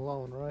Post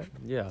Malone, right?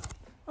 Yeah.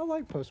 I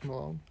like Post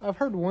Malone. I've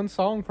heard one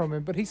song from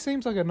him, but he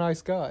seems like a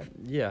nice guy.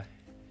 Yeah.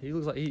 He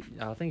looks like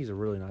I think he's a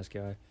really nice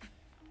guy.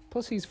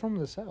 Plus, he's from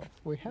the South.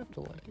 We have to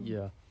like him.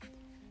 Yeah.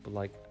 But,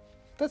 like,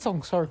 That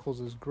song Circles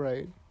is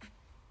great.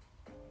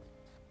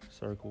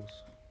 Circles.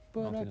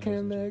 But don't I think I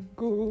can't listened let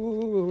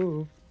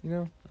go. You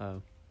know?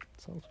 Oh.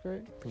 Song's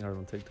great. I think I heard it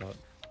on TikTok.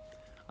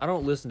 I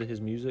don't listen to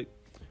his music,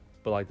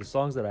 but like the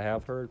songs that I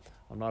have heard,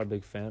 I'm not a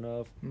big fan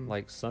of. Mm.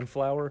 Like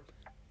Sunflower,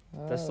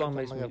 I song don't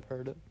makes think me- I've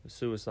heard it. is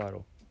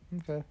suicidal.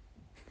 Okay.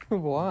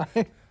 Why?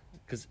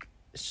 Because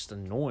it's just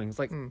annoying. It's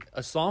like Mm.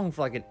 a song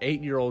for like an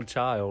 8-year-old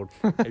child.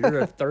 And you're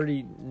a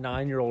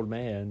 39-year-old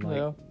man. Like,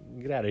 Yeah.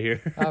 get out of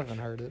here. I haven't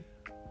heard it.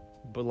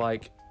 But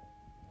like,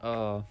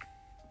 Have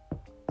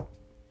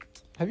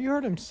you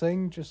heard him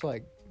sing just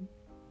like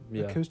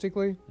yeah.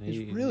 acoustically? He's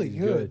He- really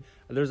he's good.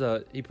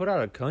 He put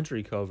out a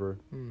country cover.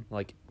 Mm.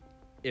 Like,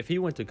 if he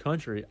went to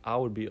country, I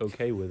would be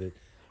okay with it.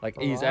 Like,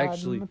 he's Riding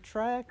actually, the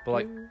tractor. but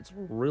like, it's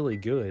really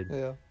good.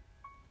 Yeah.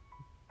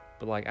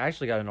 But like, I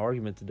actually got an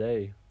argument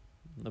today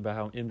about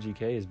how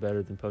MGK is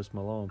better than Post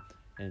Malone,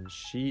 and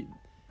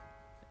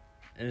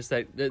it's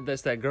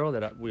that girl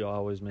that we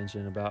always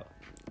mention about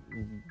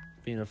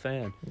being a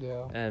fan,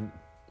 Yeah. and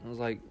I was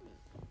like,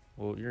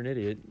 well, you're an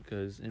idiot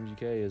because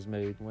MGK has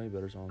made way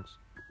better songs.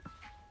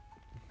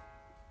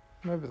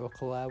 Maybe they'll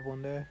collab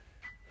one day.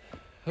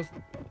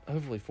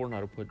 Hopefully,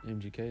 Fortnite will put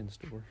MGK in the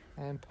store.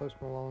 And Post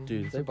Malone.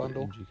 Dude, if It's they a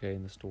bundle. put MGK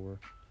in the store,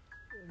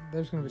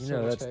 There's gonna be You so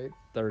know, much that's hate.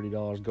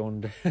 $30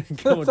 going down.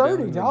 For going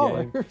down in the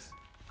game. $30.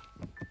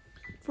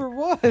 For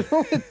what?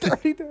 Only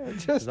 $30.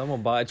 'Cause Just I'm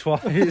gonna buy it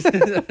twice.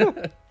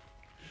 But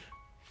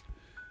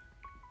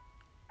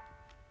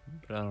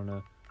I don't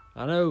know.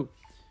 I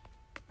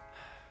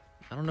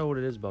don't know what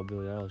it is about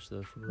Billie Eilish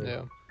though. For real.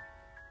 yeah.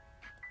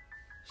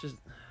 It's just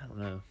I don't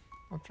know.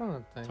 I'm trying to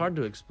think. It's hard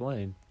to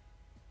explain.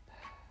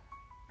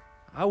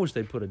 I wish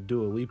they put a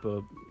Dua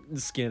Lipa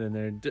skin in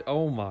there.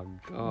 Oh my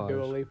gosh.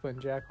 Dua Lipa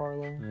and Jack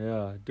Harlow.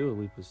 Yeah, Dua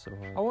Lipa's so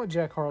I hot. want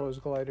Jack Harlow's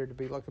glider to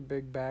be like a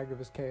big bag of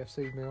his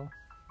KFC meal.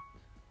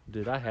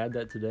 Dude, I had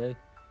that today,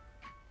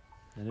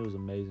 and it was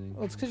amazing.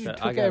 Well, it's because you I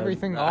took got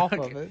everything off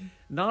of it.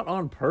 Not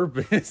on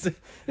purpose.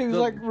 He was The-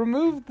 like,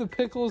 remove the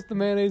pickles, the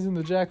mayonnaise, and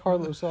the Jack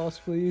Harlow sauce,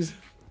 please.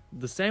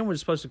 The sandwich is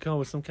supposed to come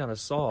with some kind of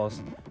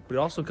sauce, but it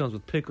also comes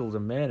with pickles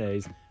and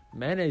mayonnaise.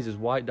 Mayonnaise is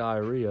white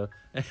diarrhea,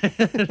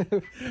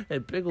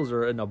 and pickles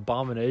are an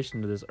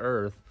abomination to this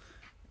earth.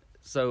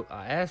 So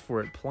I asked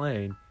for it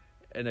plain,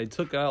 and they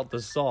took out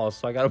the sauce,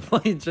 so I got a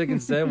plain chicken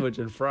sandwich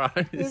and fries.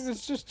 It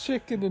was just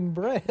chicken and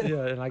bread.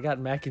 Yeah, and I got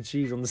mac and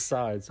cheese on the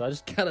side, so I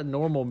just got a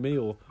normal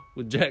meal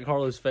with Jack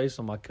Harlow's face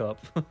on my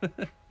cup.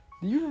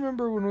 Do you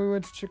remember when we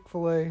went to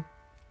Chick-fil-A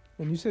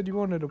and you said you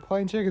wanted a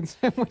plain chicken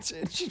sandwich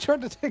and she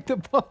tried to take the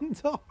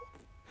buns off?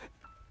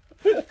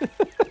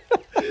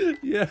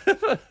 Yeah.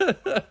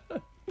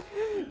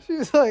 She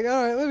was like,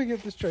 all right, let me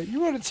get this straight.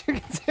 You want a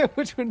chicken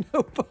sandwich with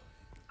no buns?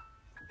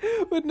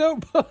 With no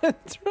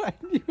buns, right?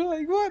 You were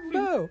like, what?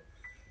 No.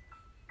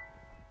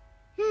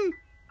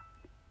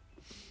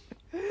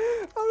 I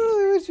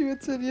really wish you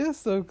had said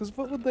yes, though, because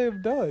what would they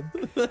have done?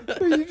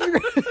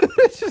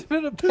 It's just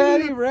been a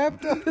patty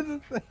wrapped up in the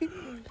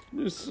thing.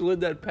 Just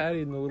slid that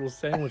patty in the little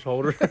sandwich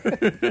holder.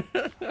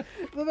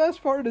 The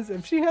best part is,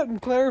 if she hadn't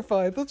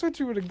clarified, that's what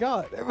you would have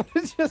got. It would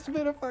have just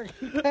been a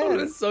fucking I patty.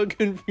 was so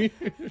confused.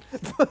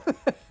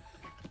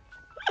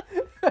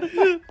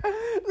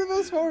 The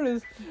best part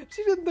is,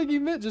 she didn't think you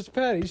meant just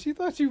patty. She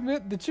thought you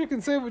meant the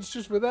chicken sandwich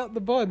just without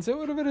the bun. So it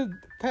would have been a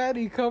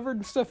patty covered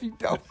in stuff you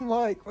don't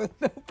like with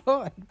no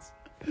buns.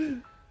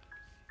 I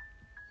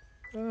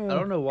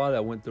don't know why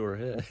that went through her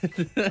head.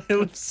 It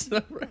was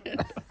so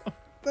random.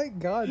 Thank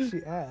God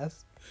she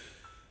asked.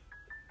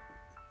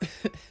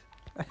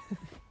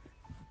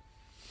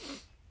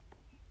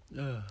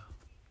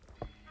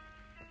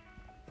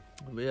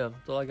 But yeah,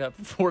 that's all I got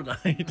for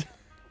Fortnite.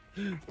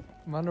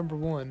 My number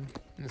one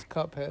is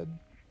Cuphead.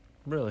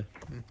 Really?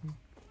 Mm-hmm.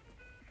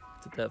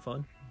 Is it that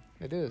fun?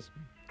 It is.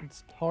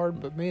 It's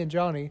hard, but me and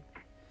Johnny,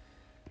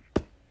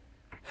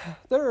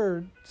 there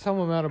are some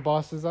amount of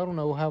bosses, I don't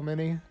know how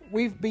many.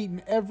 We've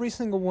beaten every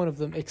single one of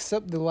them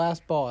except the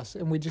last boss,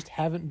 and we just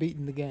haven't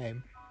beaten the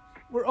game.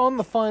 We're on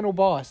the final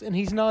boss, and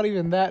he's not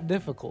even that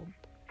difficult.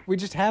 We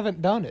just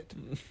haven't done it.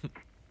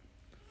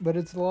 But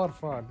it's a lot of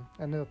fun,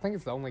 and I think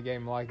it's the only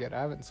game like it.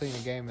 I haven't seen a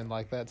game in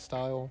like that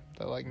style,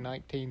 that like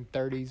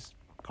 1930s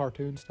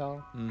cartoon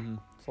style. Mm-hmm.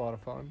 It's a lot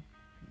of fun.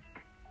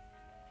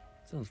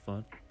 Sounds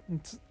fun.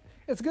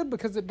 It's good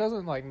because it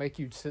doesn't like make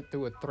you sit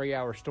through a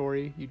 3-hour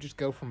story. You just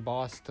go from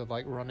boss to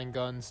like running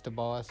guns to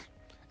boss,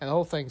 and the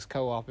whole thing's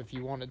co-op if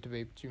you want it to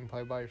be, but you can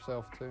play by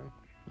yourself too.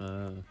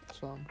 It's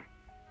fun.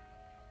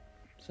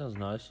 Sounds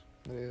nice.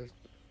 It is.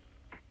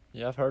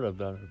 Yeah, I've heard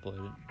about it. I've played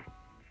it.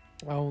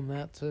 I own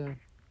that too.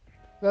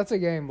 That's a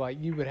game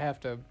like you would have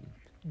to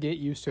get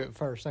used to it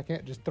first. I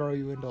can't just throw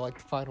you into like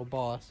the final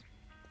boss.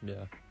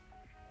 Yeah.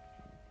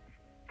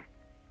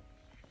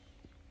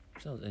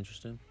 Sounds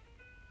interesting.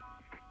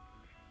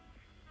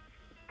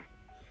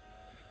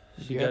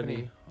 Do you have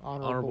any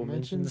honorable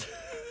mentions?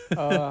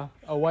 mentions?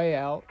 A Way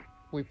Out.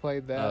 We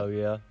played that. Oh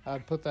yeah.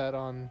 I'd put that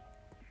on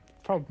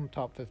probably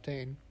top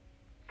 15.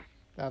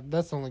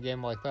 That's the only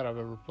game like that I've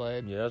ever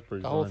played. Yeah, that's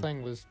pretty The fun. whole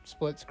thing was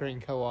split screen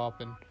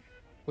co-op and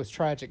was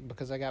tragic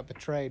because I got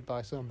betrayed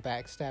by some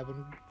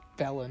backstabbing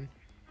felon.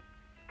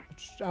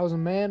 I was a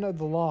man of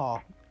the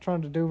law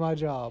trying to do my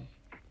job.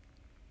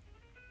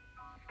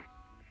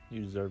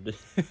 You deserved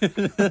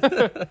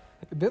it.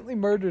 Bentley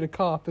murdered a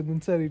cop and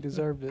then said he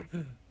deserved it.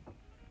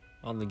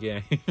 On the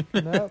game.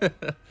 Nope.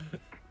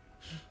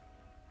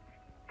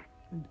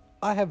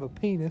 I have a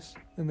penis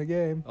in the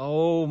game.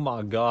 Oh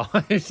my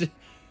gosh.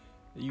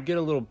 You get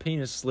a little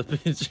penis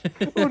slippage.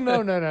 Oh,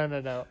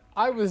 no.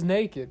 I was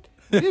naked.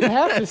 We didn't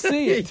have to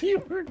see it. You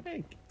were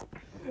naked.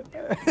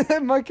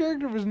 My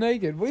character was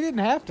naked. We didn't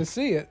have to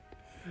see it.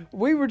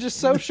 We were just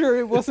so sure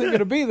it wasn't going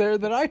to be there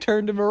that I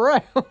turned him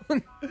around.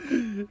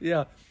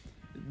 Yeah.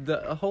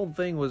 The whole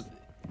thing was,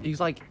 he's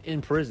like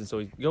in prison, so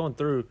he's going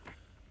through.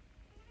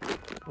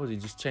 What was he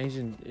just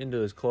changing into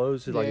his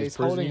clothes? Like his he's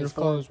prison holding his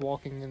uniform? clothes,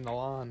 walking in the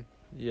lawn.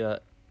 Yeah.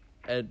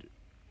 And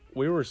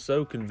we were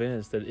so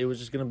convinced that it was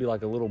just going to be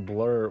like a little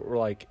blur or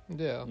like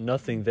Yeah.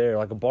 nothing there,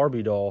 like a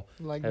Barbie doll.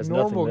 Like has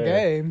normal nothing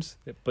there. games.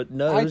 But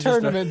no, I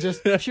turned him and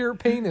just pure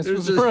penis There's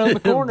was just around the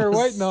corner a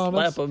waiting on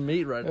us. slap of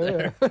meat right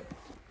Yeah. there.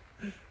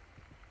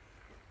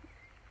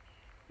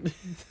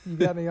 You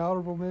got any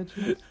honorable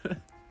mentions?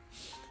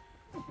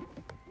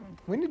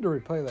 We need to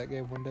replay that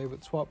game one day,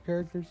 but swap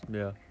characters.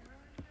 Yeah.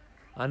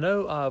 I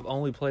know I've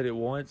only played it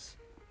once,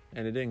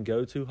 and it didn't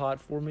go too hot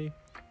for me,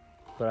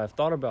 but I've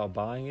thought about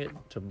buying it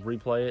to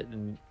replay it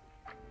and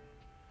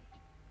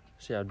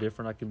see how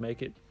different I could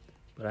make it.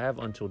 But I have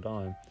Until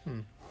Dawn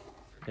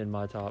in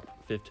my top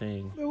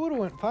 15. It would have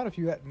went fine if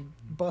you hadn't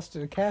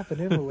busted a cap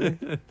in Emily.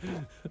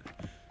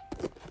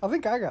 I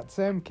think I got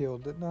Sam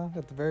killed, didn't I?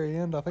 At the very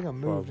end, I think I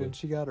moved Probably. and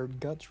she got her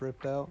guts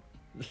ripped out.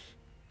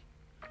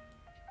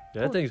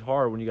 Yeah, that thing's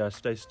hard when you gotta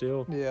stay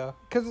still. Yeah,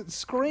 because it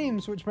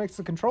screams, which makes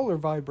the controller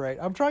vibrate.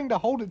 I'm trying to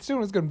hold it still,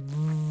 and it's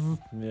going.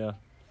 Yeah,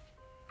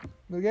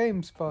 The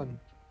game's fun.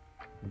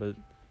 but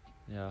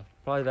yeah,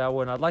 probably that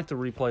one. I'd like to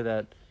replay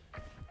that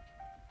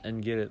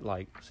and get it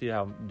like see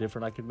how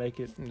different I could make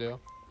it. Yeah.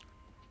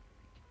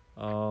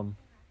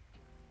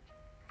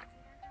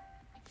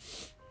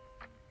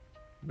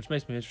 Which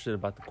makes me interested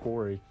about the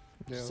quarry.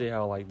 Yeah. See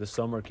how like the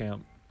summer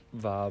camp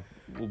vibe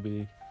will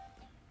be.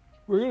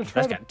 We're gonna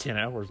try. That's got 10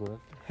 hours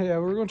left. Yeah,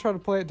 we're gonna try to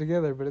play it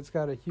together, but it's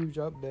got a huge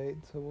update,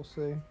 so we'll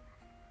see.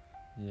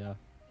 Yeah.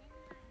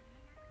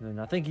 And then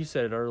I think you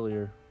said it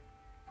earlier.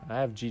 I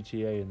have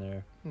GTA in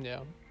there.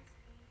 Yeah.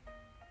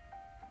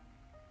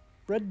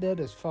 Red Dead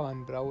is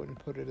fun, but I wouldn't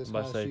put it as high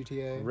But I as say,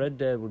 GTA. Red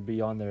Dead would be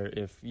on there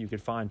if you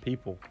could find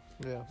people.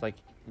 Yeah. It's like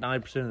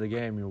 90% of the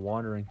game you're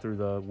wandering through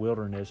the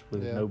wilderness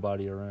with Yeah.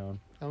 nobody around.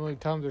 How many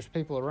times there's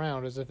people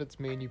around as if it's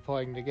me and you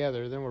playing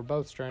together, then we're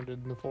both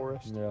stranded in the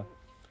forest. Yeah.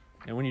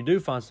 And when you do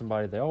find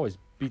somebody, they always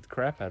beat the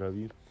crap out of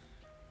you.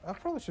 I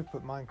probably should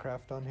put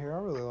Minecraft on here. I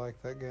really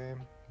like that game.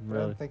 I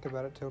Really. didn't think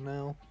about it till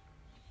now.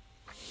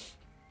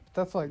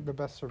 That's like the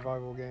best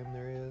survival game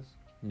there is.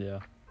 Yeah.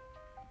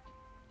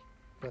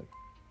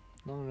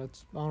 No,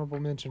 that's honorable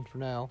mention for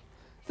now.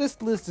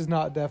 This list is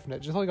not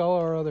definite, just like all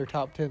our other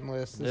top 10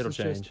 lists. This It'll is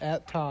just change.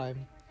 at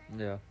time.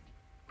 Yeah.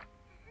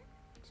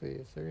 Let's see,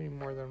 is there any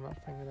more that I'm not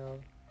thinking of?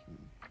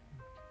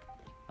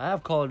 I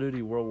have Call of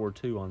Duty World War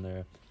II on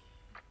there.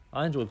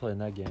 I enjoy playing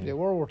that game. Yeah,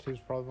 World War II is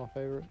probably my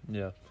favorite.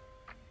 Yeah.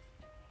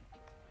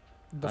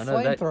 The I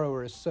know that-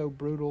 flamethrower is so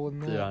brutal in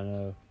that. Yeah, I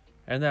know.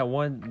 And that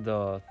one,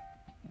 the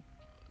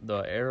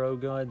arrow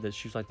gun that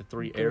shoots like the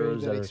three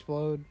arrows that that are,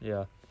 explode.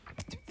 yeah.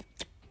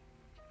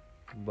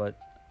 But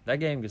that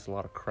game gets a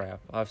lot of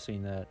crap. I've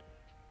seen that.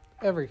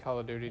 Every Call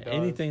of Duty does.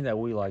 Anything that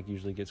we like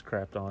usually gets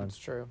crapped on. That's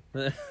true.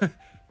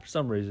 For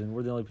some reason,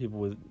 we're the only people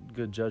with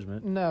good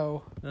judgment.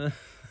 No.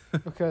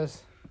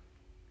 Because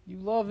you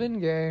love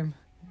in-game,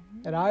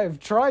 and I have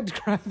tried to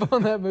crap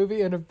on that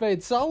movie and have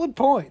made solid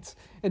points.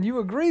 And you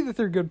agree that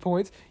they're good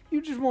points.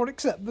 You just won't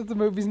accept that the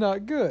movie's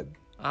not good.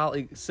 I'll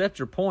accept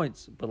your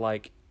points, but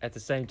like at the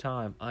same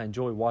time, I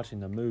enjoy watching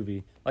the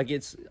movie. Like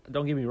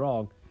don't get me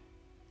wrong,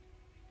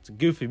 it's a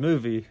goofy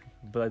movie,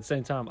 but at the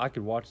same time, I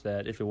could watch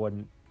that if it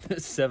wasn't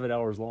 7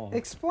 hours long.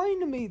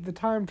 Explain to me the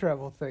time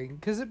travel thing,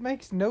 because it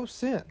makes no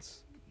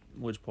sense.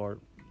 Which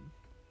part?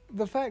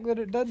 The fact that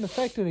it doesn't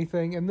affect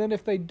anything, and then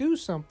if they do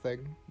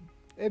something,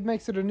 it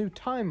makes it a new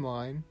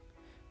timeline.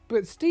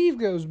 But Steve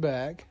goes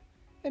back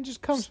and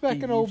just comes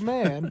back an old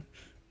man.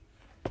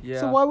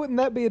 Yeah. So why wouldn't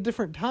that be a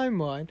different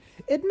timeline?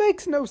 It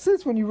makes no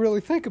sense when you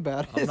really think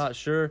about it. I'm not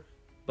sure,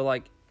 but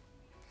like,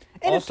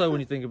 And also if- when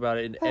you think about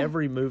it, in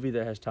every movie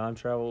that has time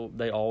travel,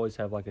 they always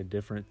have like a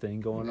different thing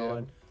going Yeah.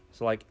 on.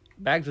 So like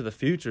Back to the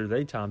Future,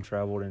 they time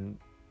traveled and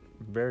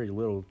very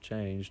little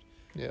changed.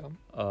 Yeah.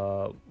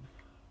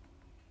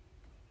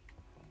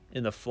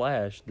 In the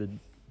Flash,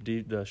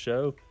 the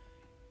show,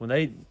 when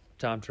they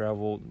time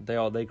travel,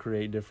 they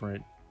create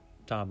different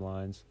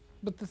timelines.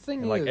 But the thing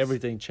And like is,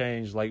 everything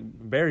changed. Like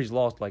Barry's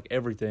lost like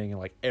everything in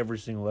like every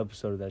single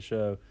episode of that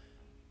show.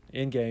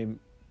 In game,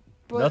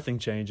 But- nothing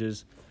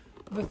changes.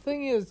 the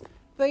thing is,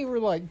 they were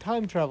like,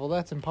 time travel,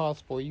 that's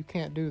impossible. You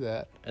can't do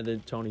that. And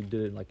then Tony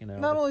did it in like an hour.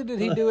 Not only did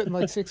he do it in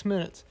like 6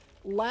 minutes,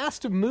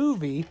 last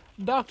movie,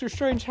 Doctor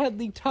Strange had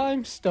the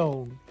time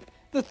stone.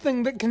 The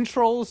thing that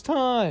controls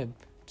time.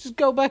 Just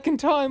go back in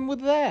time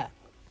with that.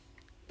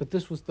 But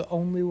this was the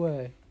only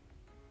way.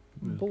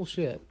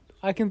 Bullshit.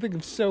 I can think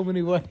of so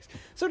many ways.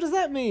 So does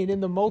that mean in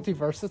the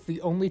multiverse, that's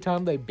the only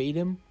time they beat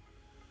him?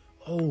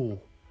 Oh,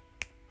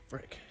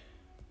 frick!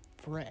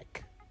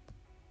 Frick.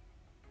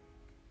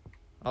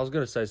 I was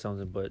gonna say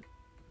something, but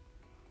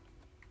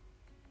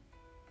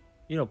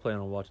you don't plan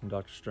on watching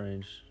Doctor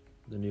Strange,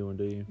 the new one,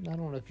 do you? I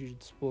don't know if you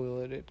should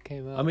spoil it. It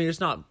came out. I mean, it's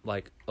not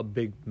like a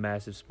big,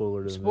 massive spoiler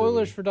to the spoilers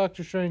movie. for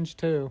Doctor Strange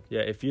 2.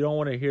 Yeah, if you don't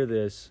want to hear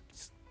this,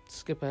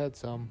 Skip ahead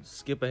some.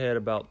 skip ahead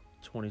about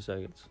 20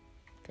 seconds.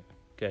 Okay.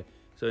 Okay.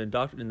 So in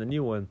the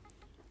new one,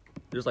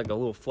 there's like a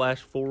little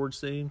flashback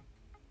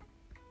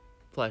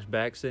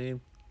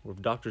scene where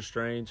Doctor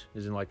Strange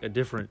is in like a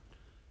different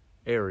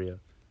area,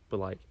 but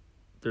like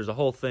there's a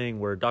whole thing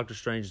where Doctor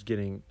Strange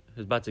is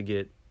about to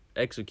get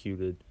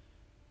executed,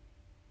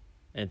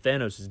 and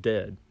Thanos is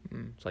dead.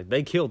 It's like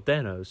they killed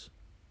Thanos,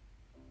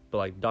 but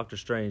like Doctor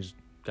Strange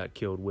got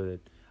killed with it.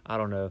 I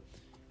don't know.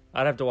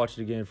 I'd have to watch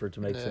it again for it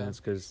to make Yeah. sense,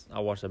 because I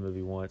watched that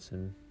movie once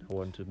and I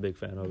wasn't a big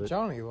fan of it.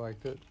 Johnny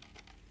liked it.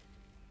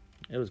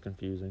 It was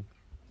confusing.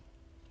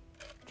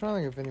 I'm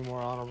trying to think of any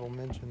more honorable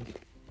mentions.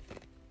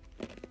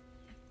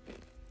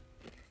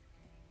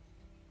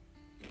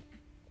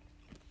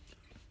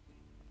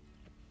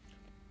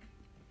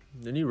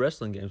 The new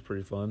wrestling game's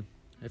pretty fun.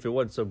 If it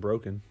wasn't so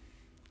broken.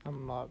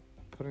 I'm not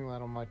putting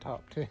that on my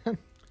top 10.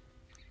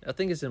 I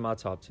think it's in my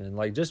top 10.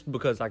 Like, just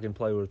because I can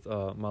play with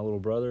my little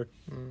brother.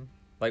 Mm.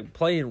 Like,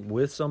 playing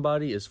with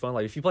somebody is fun.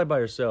 Like, if you play by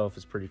yourself,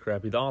 it's pretty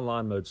crappy. The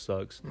online mode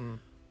sucks. Mm.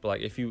 But,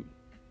 like,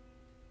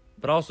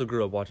 But I also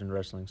grew up watching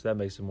wrestling, so that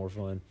makes it more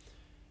fun.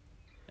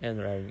 And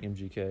they're adding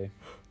MGK,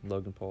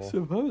 Logan Paul.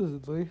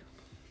 Supposedly.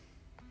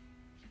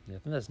 Yeah, I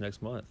think that's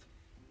next month.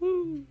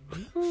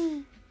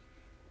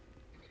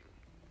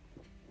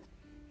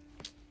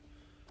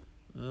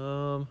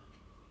 Um...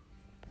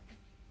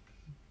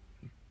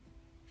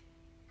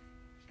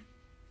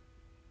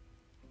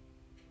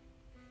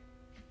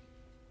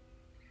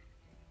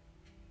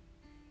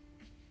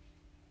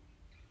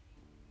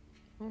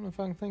 I don't know if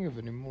I can think of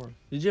any more.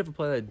 Did you ever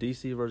play that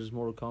DC versus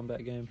Mortal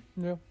Kombat game?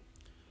 Yeah.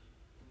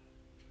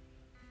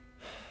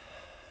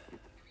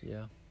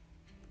 Yeah.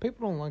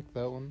 People don't like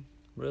that one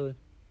Really?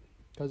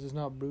 because it's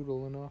not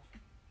brutal enough.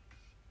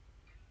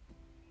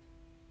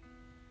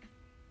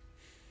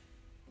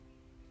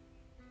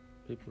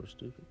 People are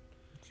stupid.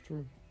 It's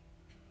true.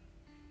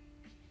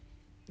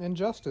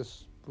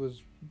 Injustice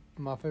was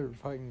my favorite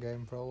fighting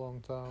game for a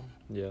long time.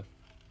 Yeah.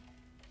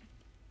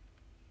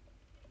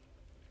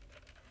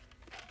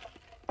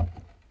 I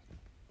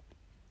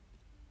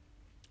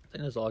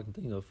think that's all I can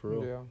think of for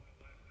real. Yeah.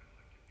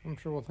 I'm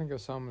sure we'll think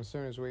of some as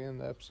soon as we end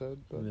the episode,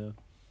 but Yeah.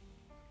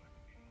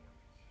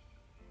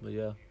 But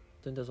yeah,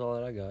 I think that's all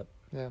that I got.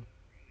 yeah.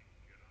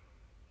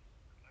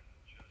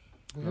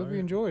 I hope Alright. you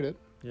enjoyed it.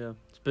 Yeah.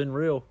 It's been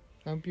real.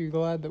 I hope you're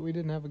glad that we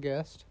didn't have a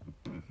guest,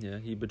 Yeah,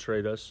 he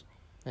betrayed us.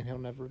 and he'll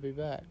never be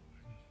back.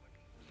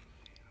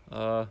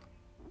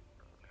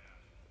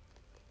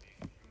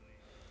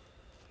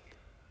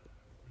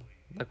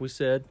 Like we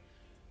said,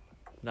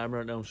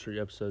 Nightmare on Elm Street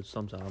episode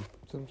sometime.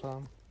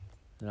 Sometime.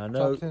 And I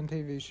know Top 10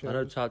 TV shows. I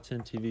know top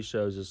 10 TV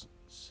shows is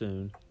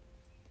soon.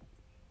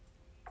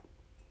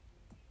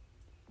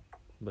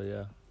 But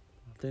yeah,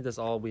 I think that's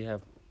all we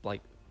have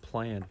like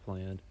planned.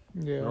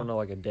 Yeah. I don't know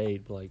like a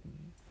date, but like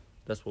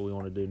that's what we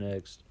want to do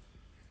next.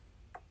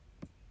 But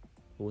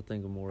we'll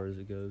think of more as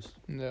it goes.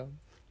 Yeah.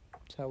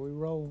 That's how we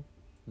roll.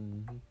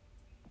 Mm-hmm.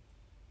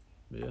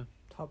 Yeah.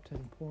 Top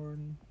 10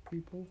 porn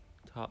people.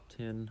 Top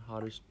 10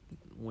 hottest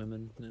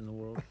women in the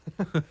world.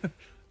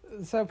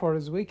 The sad part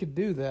is we could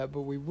do that,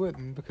 but we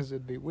wouldn't because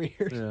it'd be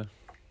weird. Yeah.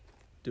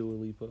 Dua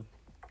Lipa,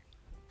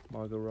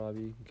 Margot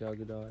Robbie, Gal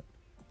Gadot,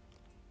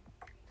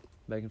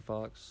 Megan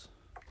Fox.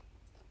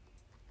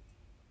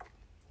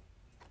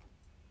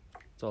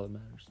 That's all that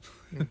matters.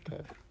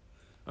 Okay.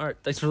 All right.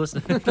 Thanks for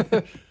listening.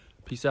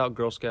 Peace out,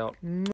 Girl Scout.